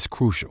thinking is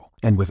crucial.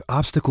 And with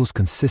obstacles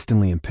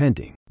consistently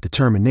impending,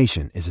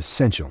 determination is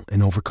essential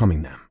in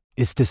overcoming them.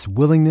 It's this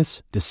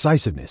willingness,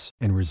 decisiveness,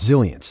 and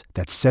resilience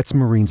that sets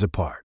Marines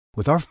apart.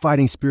 With our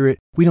fighting spirit,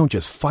 we don't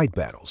just fight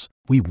battles,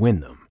 we win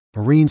them.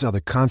 Marines are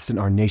the constant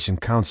our nation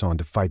counts on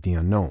to fight the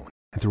unknown.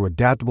 And through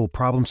adaptable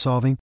problem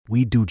solving,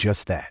 we do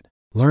just that.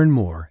 Learn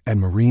more at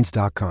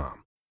marines.com.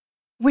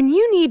 When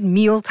you need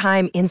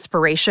mealtime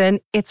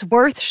inspiration, it's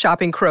worth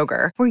shopping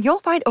Kroger, where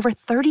you'll find over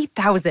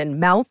 30,000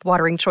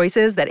 mouth-watering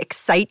choices that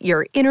excite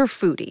your inner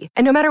foodie.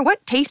 And no matter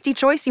what tasty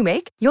choice you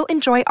make, you'll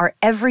enjoy our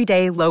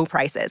everyday low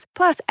prices,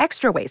 plus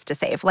extra ways to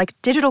save, like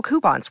digital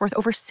coupons worth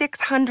over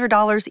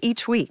 $600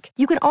 each week.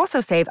 You can also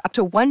save up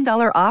to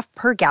 $1 off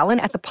per gallon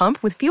at the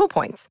pump with fuel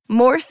points.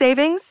 More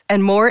savings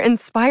and more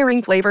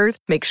inspiring flavors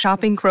make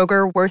shopping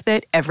Kroger worth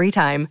it every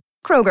time.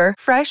 Kroger,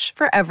 fresh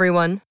for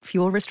everyone.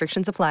 Fuel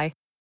restrictions apply.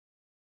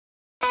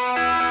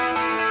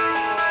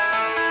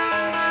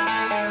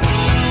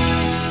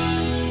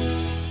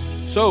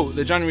 So,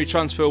 the January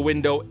transfer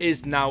window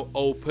is now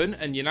open,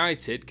 and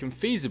United can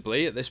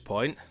feasibly, at this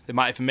point, they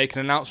might even make an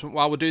announcement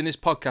while we're doing this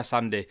podcast,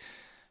 Andy.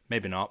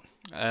 Maybe not.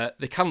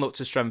 They can look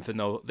to strengthen,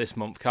 though, this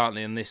month, can't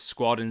they, in this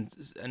squad,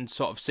 and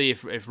sort of see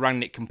if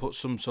Rangnick can put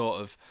some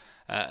sort of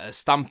a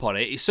stamp on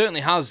it. He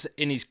certainly has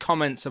in his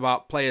comments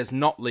about players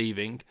not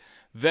leaving.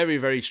 Very,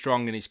 very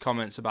strong in his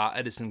comments about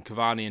Edinson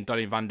Cavani and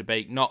Donny van de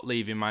Beek not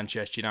leaving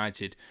Manchester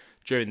United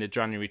during the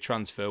January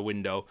transfer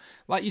window.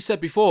 Like you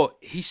said before,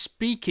 he's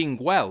speaking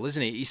well,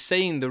 isn't he? He's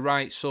saying the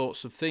right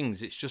sorts of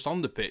things. It's just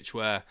on the pitch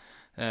where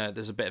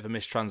there's a bit of a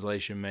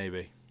mistranslation,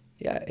 maybe.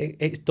 Yeah,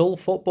 it's dull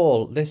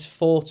football. This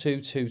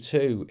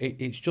 4-2-2-2,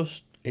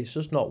 it's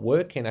just not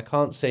working. I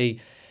can't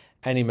see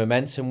any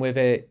momentum with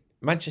it.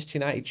 Manchester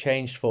United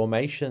changed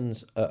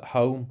formations at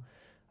home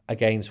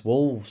against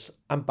Wolves.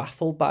 I'm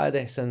baffled by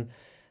this, and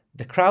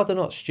the crowd are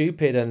not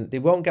stupid, and they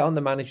won't get on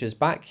the manager's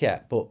back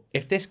yet. But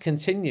if this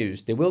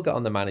continues, they will get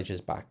on the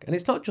manager's back. And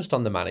it's not just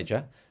on the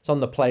manager, it's on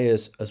the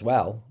players as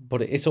well.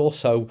 But it's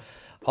also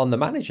on the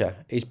manager.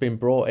 He's been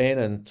brought in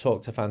and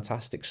talked a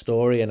fantastic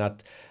story and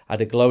had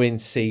a glowing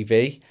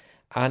CV.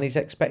 And he's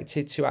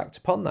expected to act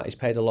upon that. He's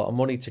paid a lot of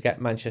money to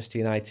get Manchester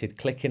United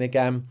clicking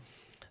again.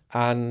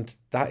 and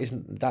that is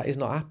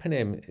not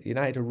happening.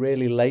 United are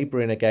really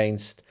labouring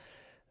against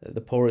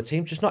the poorer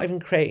teams, just not even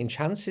creating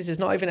chances. It's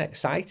not even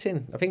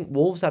exciting. I think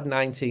Wolves had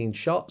 19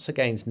 shots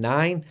against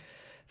 9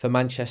 for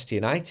Manchester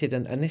United,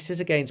 and this is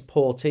against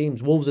poor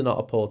teams. Wolves are not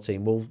a poor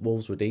team.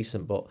 Wolves were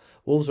decent, but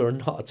Wolves are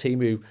not a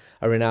team who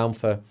are renowned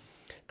for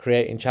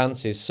creating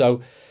chances.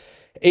 So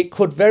it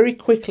could very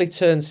quickly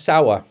turn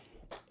sour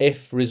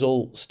if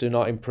results do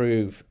not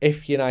improve.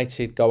 If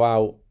United go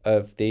out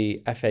of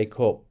the FA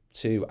Cup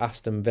to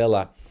Aston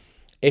Villa,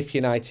 if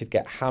United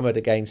get hammered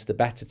against the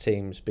better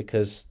teams,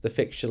 because the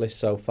fixture list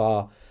so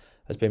far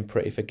has been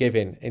pretty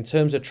forgiving. In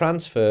terms of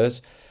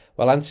transfers,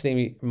 well,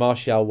 Anthony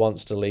Martial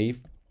wants to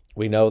leave.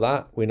 We know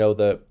that. We know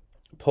that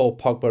Paul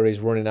Pogba is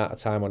running out of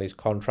time on his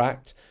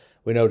contract.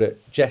 We know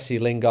that Jesse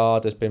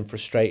Lingard has been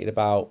frustrated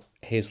about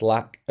his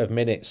lack of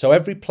minutes. So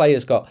every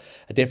player's got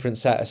a different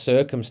set of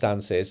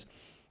circumstances.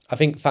 I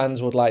think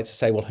fans would like to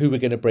say, well, who are we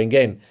going to bring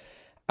in?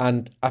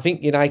 And I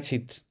think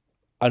United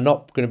are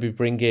not going to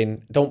be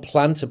don't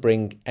plan to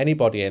bring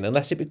anybody in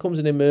unless it becomes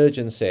an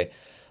emergency.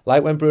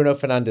 Like when Bruno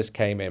Fernandes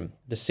came in,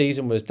 the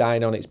season was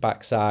dying on its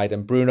backside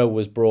and Bruno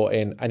was brought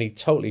in and he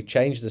totally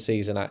changed the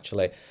season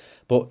actually.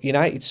 But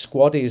United's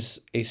squad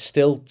is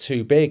still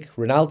too big.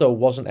 Ronaldo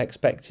wasn't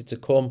expected to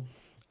come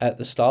at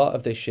the start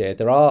of this year.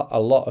 There are a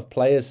lot of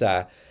players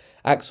there.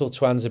 Axel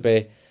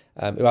Tuanzebe,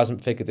 who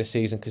hasn't figured this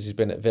season because he's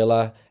been at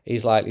Villa,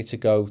 he's likely to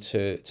go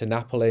to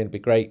Napoli, and it'd be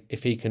great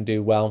if he can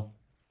do well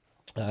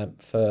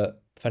for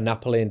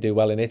Napoli and do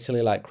well in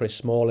Italy like Chris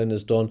Smalling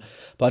has done.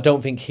 But I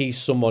don't think he's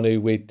someone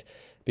who we'd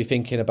be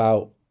thinking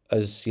about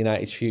as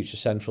United's future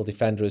central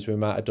defender as we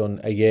might have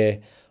done a year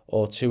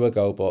or two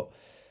ago. But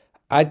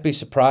I'd be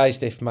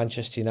surprised if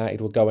Manchester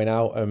United were going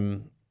out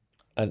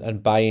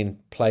and buying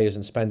players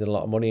and spending a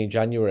lot of money in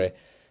January.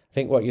 I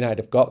think what United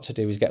have got to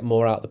do is get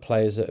more out of the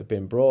players that have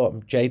been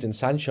brought. Jadon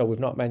Sancho, we've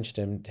not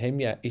mentioned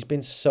him yet. He's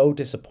been so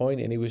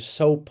disappointing. He was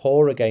so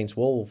poor against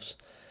Wolves.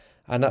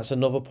 And that's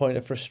another point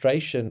of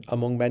frustration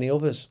among many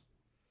others.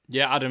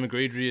 Yeah, Adam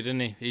agreed with you, didn't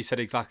he? He said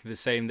exactly the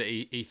same, that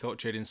he thought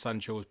Jadon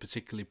Sancho was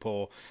particularly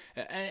poor.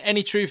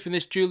 Any truth in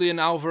this Julian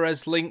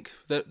Alvarez link,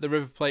 the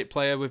River Plate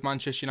player with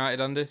Manchester United,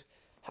 Andy?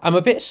 I'm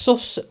a bit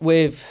sus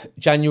with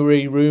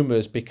January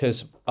rumours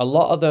because a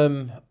lot of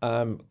them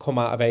come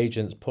out of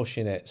agents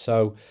pushing it.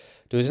 So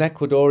there was an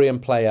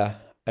Ecuadorian player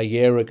a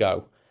year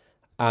ago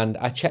and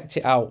I checked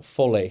it out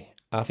fully.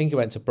 I think he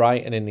went to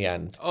Brighton in the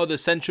end. Oh, the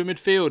central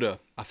midfielder.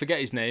 I forget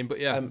his name,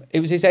 but yeah. It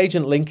was his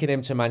agent linking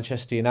him to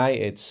Manchester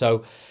United.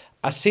 So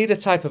I see the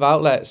type of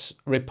outlets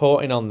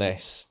reporting on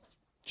this,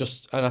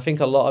 and I think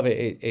a lot of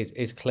it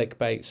is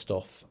clickbait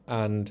stuff.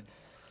 And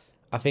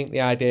I think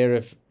the idea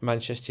of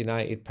Manchester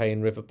United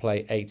paying River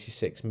Plate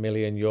 €86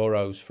 million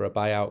for a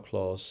buyout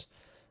clause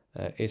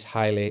is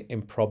highly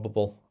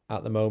improbable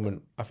at the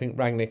moment. I think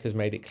Rangnick has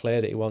made it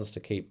clear that he wants to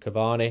keep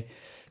Cavani.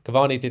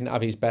 Cavani didn't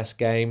have his best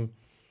game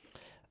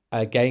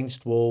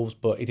against Wolves,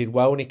 but he did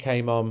well when he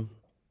came on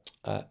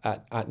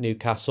at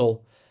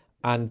Newcastle.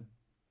 And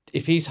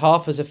if he's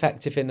half as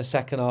effective in the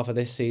second half of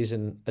this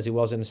season as he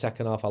was in the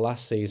second half of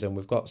last season,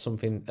 we've got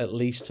something at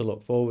least to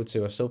look forward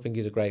to. I still think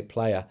he's a great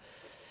player.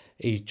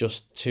 He's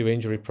just too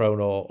injury prone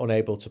or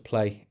unable to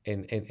play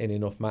in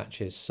enough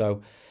matches.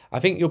 So I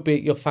think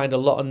you'll find a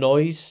lot of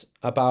noise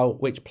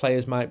about which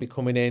players might be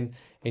coming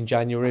in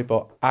January,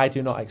 but I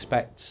do not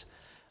expect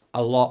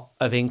a lot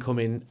of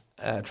incoming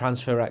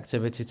transfer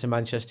activity to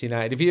Manchester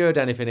United. Have you heard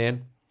anything,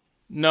 Ian?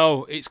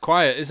 No, it's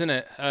quiet, isn't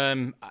it?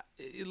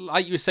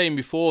 Like you were saying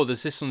before,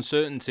 there's this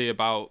uncertainty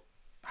about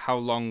how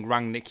long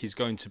Rangnick is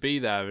going to be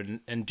there,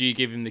 and do you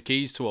give him the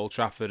keys to Old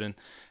Trafford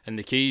and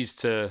the keys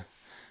to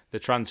the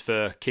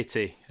transfer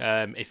kitty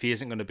if he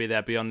isn't going to be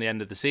there beyond the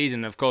end of the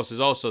season? Of course,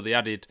 there's also the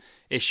added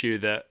issue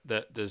that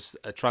there's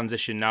a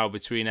transition now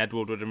between Ed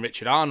Woodward and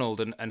Richard Arnold,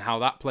 and how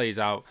that plays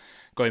out.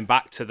 Going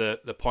back to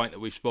the point that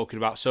we've spoken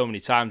about so many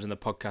times in the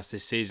podcast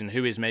this season,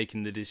 who is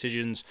making the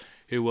decisions,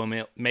 who will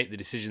make the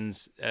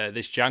decisions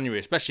this January,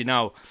 especially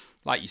now,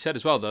 like you said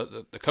as well,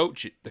 the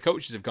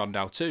coaches have gone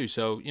now too.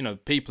 So,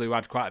 people who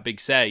had quite a big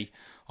say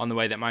on the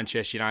way that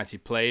Manchester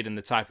United played and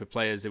the type of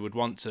players they would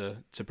want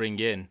to bring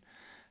in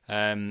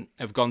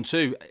have gone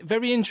too.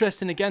 Very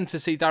interesting again to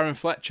see Darren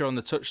Fletcher on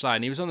the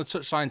touchline. He was on the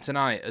touchline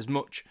tonight as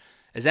much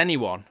as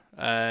anyone,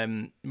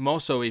 more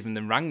so even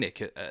than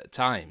Rangnick at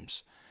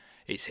times.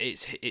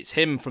 It's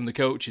him from the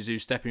coaches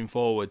who's stepping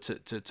forward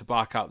to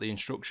bark out the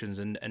instructions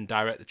and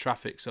direct the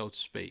traffic, so to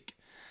speak.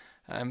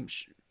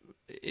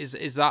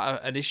 Is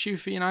that an issue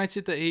for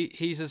United that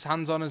he's as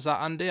hands-on as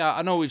that, Andy?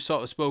 I know we've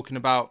sort of spoken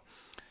about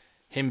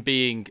him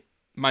being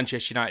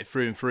Manchester United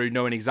through and through,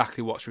 knowing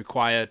exactly what's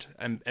required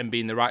and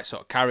being the right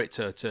sort of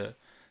character to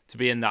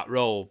be in that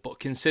role. But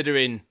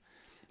considering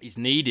he's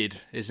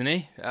needed, isn't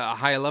he, at a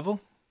higher level?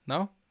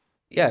 No?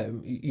 Yeah,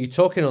 you're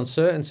talking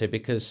uncertainty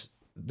because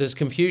there's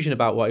confusion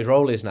about what his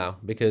role is now,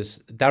 because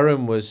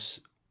Darren was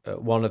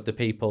one of the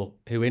people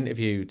who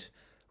interviewed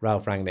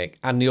Ralf Rangnick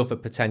and the other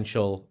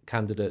potential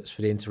candidates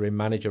for the interim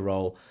manager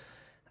role.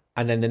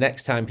 And then the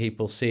next time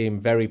people see him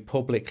very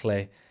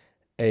publicly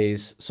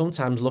is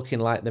sometimes looking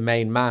like the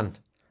main man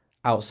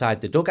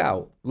outside the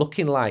dugout,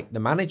 looking like the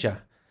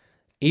manager,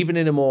 even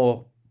in a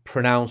more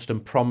pronounced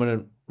and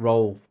prominent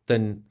role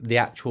than the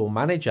actual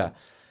manager.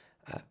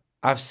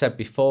 I've said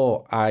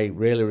before, I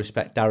really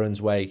respect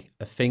Darren's way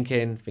of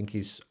thinking.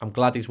 I'm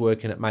glad he's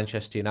working at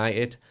Manchester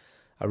United.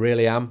 I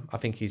really am. I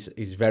think he's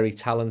very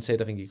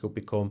talented. I think he could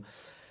become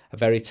a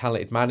very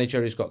talented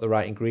manager. He's got the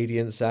right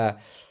ingredients there.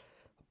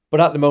 But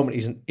at the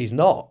moment, he's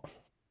not.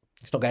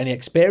 He's not got any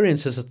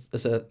experience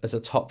as a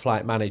top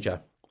flight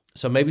manager.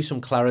 So maybe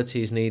some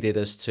clarity is needed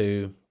as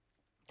to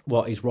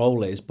what his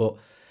role is. But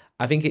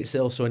I think it's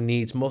also a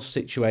needs-must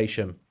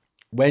situation.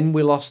 When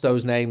we lost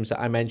those names that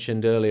I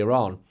mentioned earlier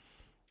on,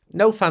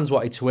 no fans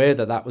wanted to hear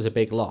that was a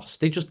big loss.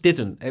 They just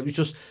didn't. It was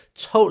just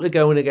totally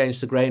going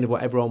against the grain of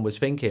what everyone was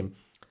thinking.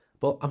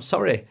 But I'm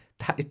sorry,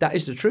 that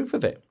is the truth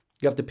of it.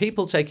 You have the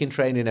people taking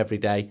training every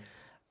day,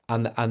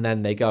 and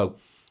then they go.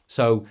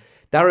 So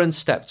Darren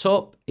stepped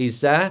up.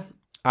 He's there.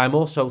 I'm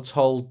also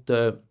told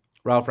that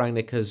Ralf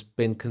Rangnick has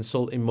been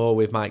consulting more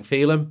with Mike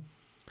Phelan,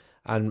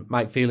 and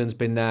Mike Phelan's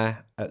been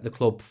there at the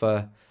club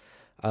for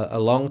a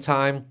long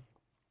time.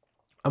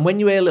 And when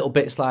you hear little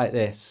bits like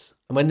this,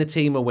 and when the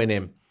team are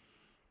winning,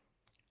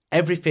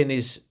 everything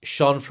is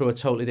shone through a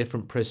totally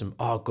different prism.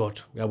 Oh,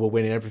 good. Yeah, we're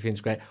winning.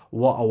 Everything's great.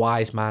 What a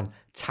wise man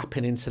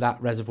tapping into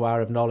that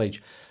reservoir of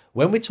knowledge.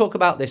 When we talk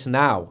about this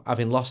now,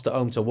 having lost at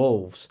home to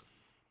Wolves,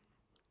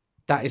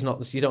 that is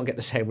not, you don't get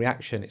the same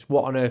reaction. It's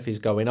what on earth is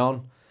going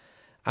on.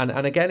 And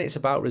again, it's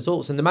about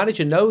results. And the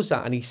manager knows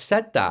that. And he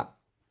said that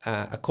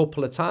a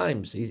couple of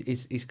times.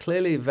 He's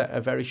clearly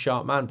a very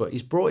sharp man, but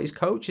he's brought his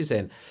coaches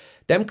in.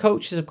 Them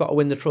coaches have got to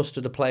win the trust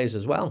of the players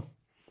as well.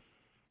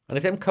 And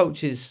if them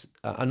coaches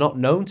are not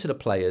known to the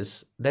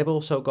players, they've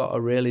also got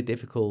a really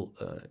difficult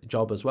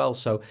job as well.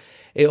 So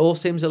it all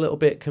seems a little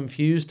bit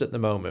confused at the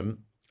moment.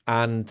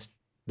 And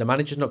the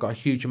manager's not got a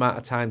huge amount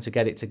of time to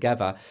get it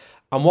together.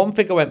 And one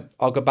thing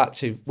I'll go back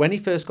to, when he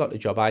first got the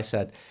job, I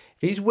said,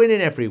 if he's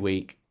winning every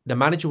week, the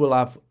manager will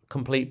have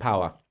complete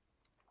power.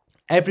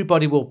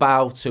 Everybody will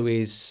bow to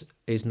his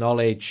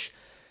knowledge.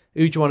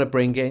 Who do you want to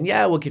bring in?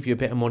 Yeah, we'll give you a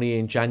bit of money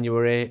in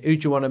January. Who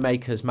do you want to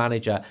make as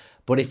manager?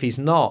 But if he's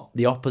not,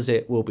 the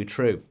opposite will be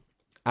true.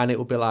 And it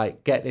will be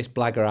like, get this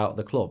blagger out of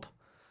the club.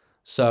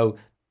 So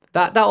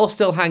that all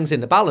still hangs in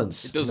the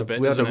balance. It does a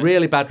bit, We had a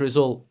really bad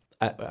result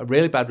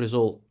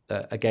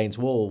against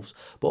Wolves.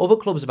 But other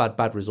clubs have had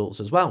bad results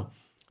as well.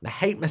 And I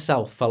hate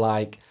myself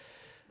for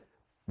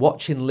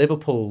watching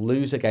Liverpool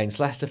lose against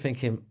Leicester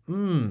thinking,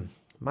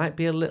 might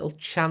be a little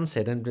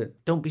chanted, and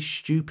don't be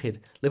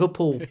stupid.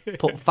 Liverpool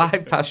put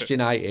 5 past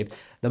United.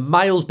 They're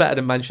miles better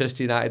than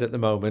Manchester United at the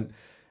moment.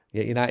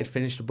 Yet United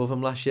finished above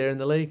them last year in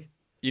the league.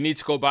 You need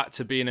to go back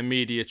to being a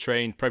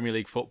media-trained Premier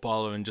League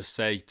footballer and just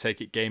say, take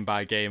it game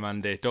by game,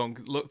 Andy.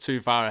 Don't look too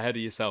far ahead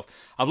of yourself.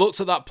 I've looked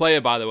at that player,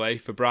 by the way,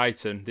 for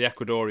Brighton, the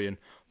Ecuadorian.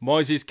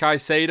 Moises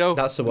Caicedo,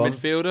 that's the one.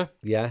 Midfielder.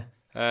 Yeah.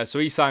 So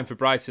he signed for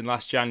Brighton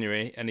last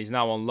January, and he's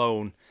now on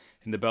loan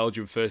in the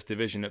Belgian First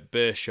Division at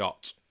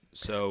Beerschot.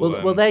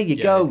 So well, there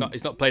you go.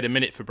 He's not played a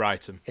minute for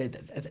Brighton.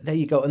 There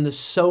you go. And there's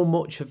so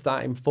much of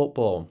that in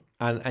football,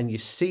 and you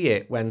see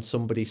it when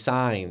somebody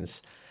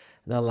signs.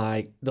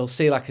 They'll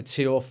see a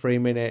 2 or 3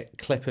 minute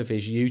clip of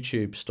his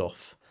YouTube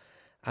stuff,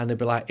 and they'll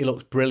be like, he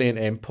looks brilliant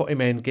in, put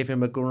him in, give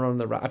him a gun on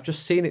the right. I've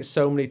just seen it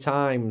so many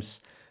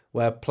times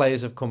where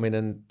players have come in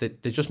and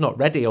they're just not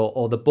ready,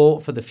 or they're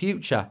bought for the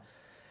future.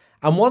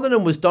 And one of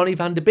them was Donny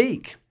van de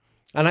Beek.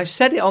 And I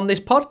said it on this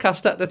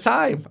podcast at the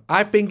time.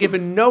 I've been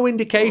given no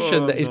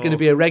indication that he's going to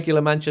be a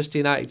regular Manchester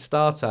United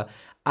starter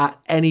at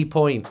any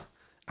point.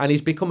 And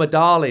he's become a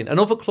darling. And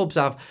other clubs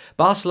have.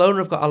 Barcelona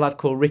have got a lad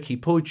called Ricky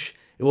Puig,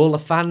 who all the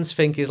fans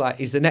think he's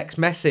the next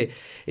Messi.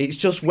 It's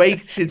just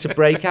waiting to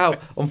break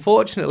out.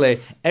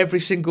 Unfortunately, every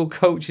single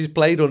coach he's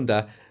played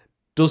under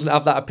doesn't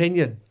have that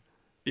opinion.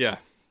 Yeah,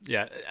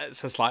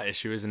 it's a slight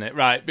issue, isn't it?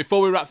 Right,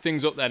 before we wrap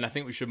things up then, I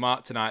think we should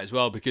mark tonight as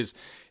well, because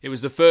it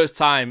was the first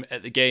time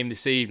at the game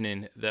this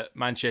evening that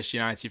Manchester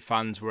United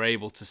fans were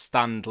able to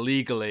stand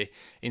legally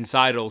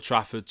inside Old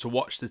Trafford to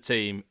watch the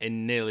team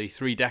in nearly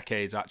 3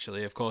 decades,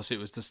 actually. Of course, it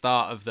was the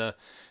start of the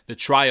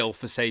trial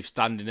for safe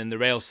standing, and the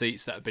rail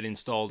seats that had been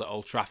installed at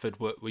Old Trafford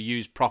were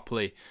used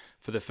properly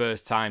for the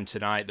first time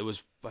tonight. There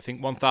was, I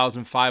think,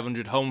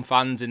 1,500 home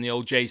fans in the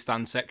old J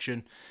stand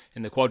section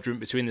in the quadrant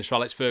between the Sir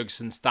Alex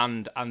Ferguson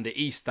stand and the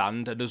East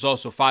stand, and there's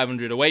also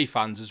 500 away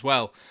fans as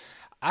well.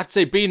 I have to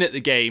say, being at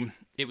the game,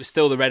 it was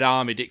still the Red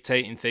Army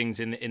dictating things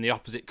in the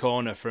opposite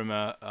corner from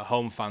a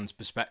home fan's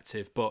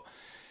perspective, but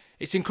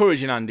it's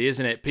encouraging, Andy,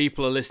 isn't it?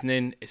 People are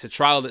listening. It's a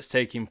trial that's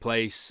taking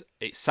place.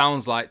 It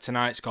sounds like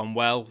tonight's gone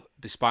well,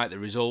 despite the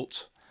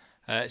result.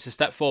 It's a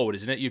step forward,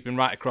 isn't it? You've been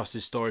right across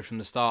this story from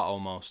the start,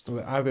 almost.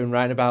 I've been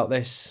writing about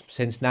this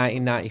since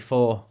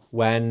 1994,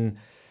 when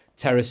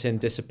terracing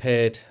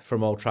disappeared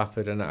from Old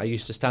Trafford, and I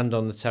used to stand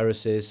on the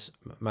terraces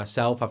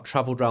myself. I've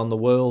travelled around the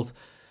world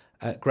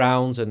at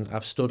grounds, and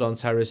I've stood on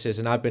terraces,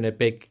 and I've been a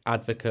big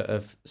advocate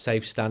of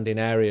safe standing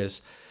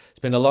areas. It's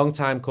been a long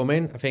time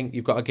coming. I think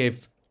you've got to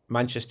give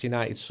Manchester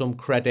United some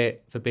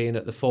credit for being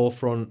at the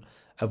forefront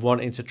of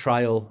wanting to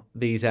trial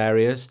these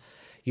areas.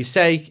 You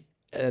say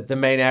the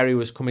main area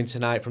was coming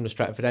tonight from the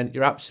Stretford end.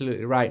 You're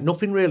absolutely right.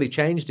 Nothing really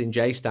changed in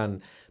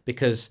J-Stand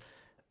because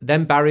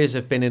them barriers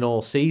have been in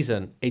all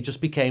season. It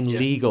just became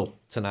legal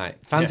tonight.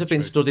 Fans have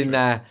been stood in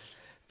there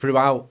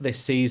throughout this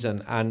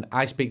season, and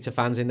I speak to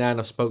fans in there, and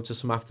I've spoke to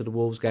some after the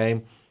Wolves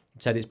game.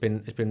 Said it's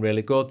been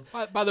really good.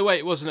 By the way,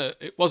 it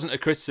wasn't a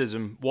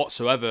criticism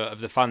whatsoever of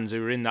the fans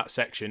who were in that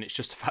section. It's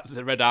just the fact that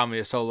the Red Army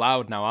are so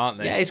loud now, aren't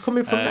they? Yeah, it's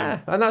coming from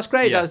there, and that's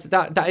great. Yeah.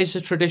 That is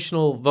a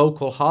traditional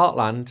vocal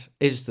heartland.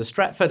 Is the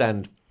Stretford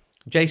end.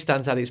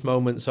 J-Stand's had its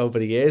moments over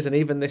the years, and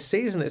even this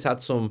season, it's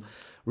had some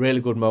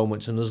really good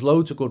moments. And there's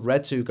loads of good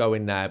Red 2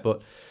 going there.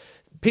 But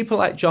people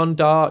like John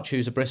Darch,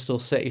 who's a Bristol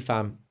City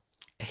fan,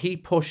 he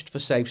pushed for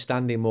safe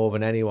standing more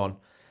than anyone.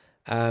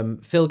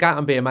 Phil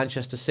Gattenby, a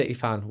Manchester City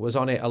fan, was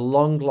on it a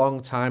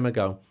long time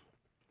ago.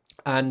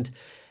 And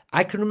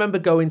I can remember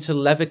going to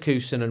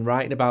Leverkusen and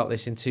writing about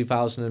this in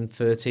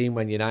 2013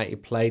 when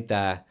United played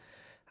there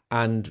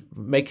and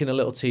making a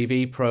little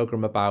TV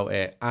programme about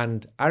it.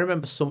 And I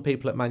remember some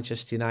people at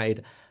Manchester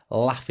United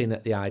laughing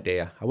at the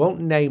idea. I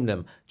won't name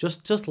them,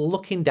 just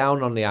looking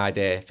down on the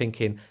idea,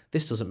 thinking,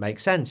 this doesn't make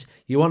sense.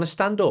 You want to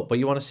stand up, but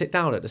you want to sit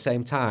down at the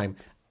same time.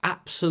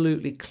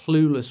 Absolutely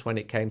clueless when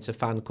it came to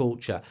fan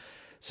culture.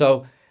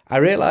 So I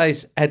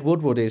realise Ed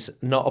Woodward is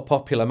not a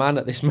popular man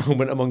at this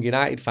moment among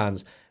United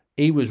fans.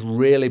 He was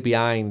really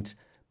behind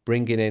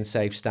bringing in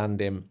safe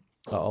standing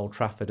at Old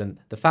Trafford. And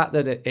the fact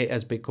that it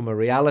has become a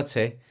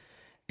reality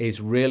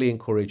is really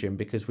encouraging,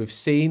 because we've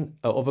seen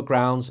at other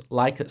grounds,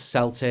 like at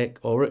Celtic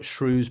or at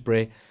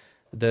Shrewsbury,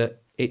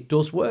 that it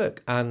does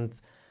work. And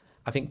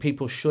I think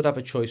people should have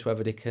a choice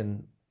whether they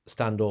can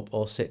stand up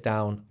or sit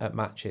down at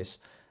matches.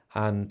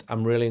 And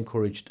I'm really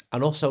encouraged.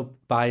 And also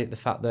by the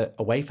fact that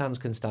away fans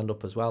can stand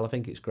up as well. I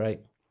think it's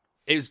great.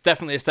 It was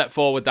definitely a step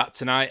forward that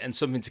tonight, and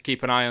something to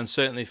keep an eye on,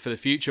 certainly for the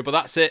future. But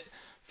that's it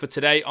for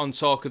today on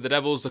Talk of the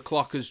Devils. The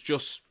clock has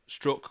just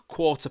struck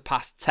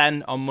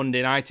 10:15 on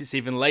Monday night. It's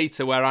even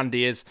later where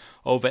Andy is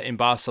over in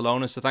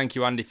Barcelona. So thank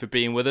you, Andy, for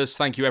being with us.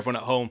 Thank you, everyone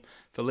at home,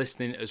 for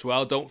listening as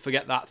well. Don't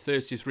forget that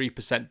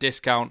 33%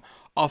 discount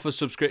off a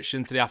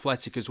subscription to The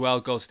Athletic as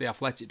well. Go to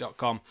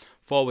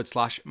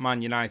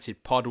theathletic.com/Man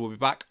United pod. We'll be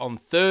back on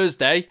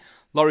Thursday.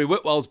 Laurie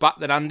Whitwell's back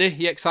then, Andy. Are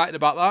you excited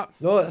about that?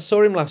 No, I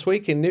saw him last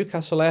week in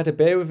Newcastle. I had a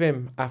beer with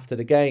him after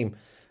the game.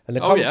 And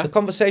the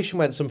conversation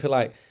went something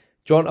like,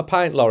 do you want a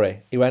pint,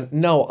 Laurie? He went,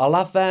 no, I'll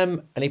have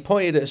them. And he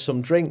pointed at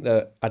some drink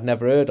that I'd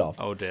never heard of.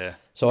 Oh, dear.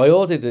 So I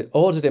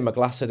ordered him a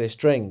glass of this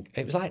drink.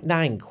 It was like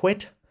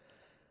 £9.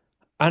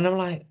 And I'm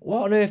like,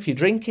 what on earth are you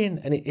drinking?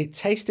 And it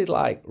tasted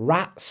like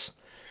rats.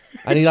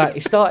 And he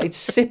started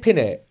sipping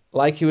it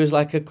like he was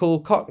like a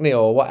cool Cockney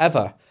or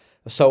whatever.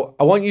 So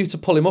I want you to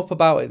pull him up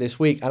about it this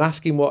week and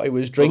ask him what he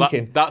was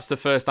drinking. Well, that's the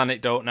first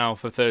anecdote now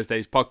for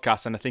Thursday's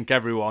podcast, and I think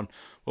everyone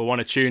will want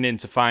to tune in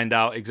to find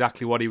out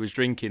exactly what he was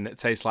drinking that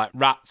tastes like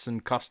rats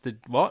and costed,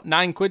 what,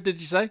 £9 did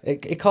you say?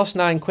 It cost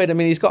 £9. I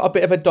mean, he's got a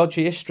bit of a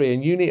dodgy history,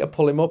 and you need to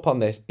pull him up on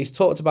this. He's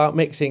talked about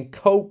mixing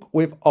Coke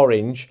with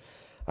orange,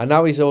 and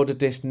now he's ordered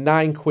this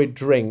 £9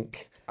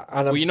 drink.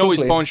 And well, you know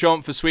his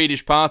penchant for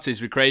Swedish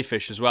parties with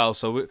crayfish as well,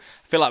 so I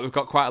feel like we've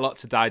got quite a lot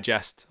to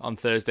digest on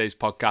Thursday's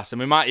podcast,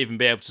 and we might even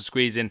be able to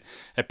squeeze in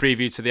a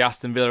preview to the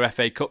Aston Villa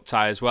FA Cup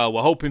tie as well.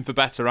 We're hoping for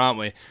better, aren't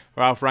we?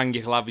 Ralph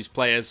Rangnick will have his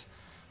players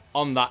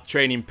on that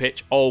training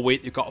pitch all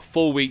week. They've got a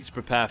full week to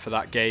prepare for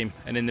that game,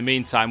 and in the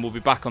meantime, we'll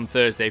be back on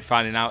Thursday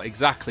finding out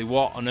exactly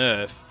what on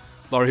earth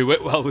Laurie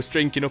Whitwell was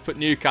drinking up at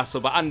Newcastle.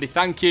 But Andy,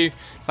 thank you.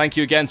 Thank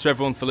you again to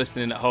everyone for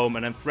listening at home,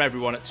 and then for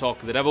everyone at Talk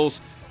of the Devils,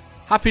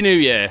 Happy New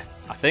Year,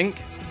 I think.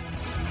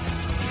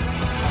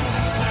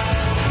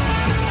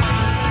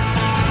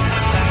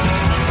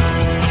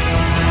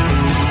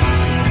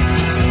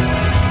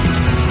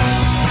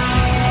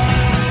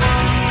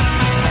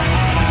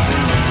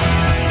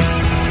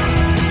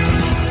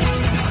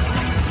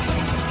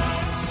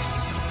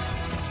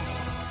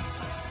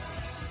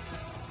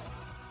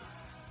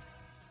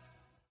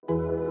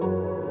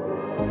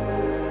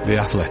 The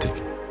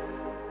Athletic.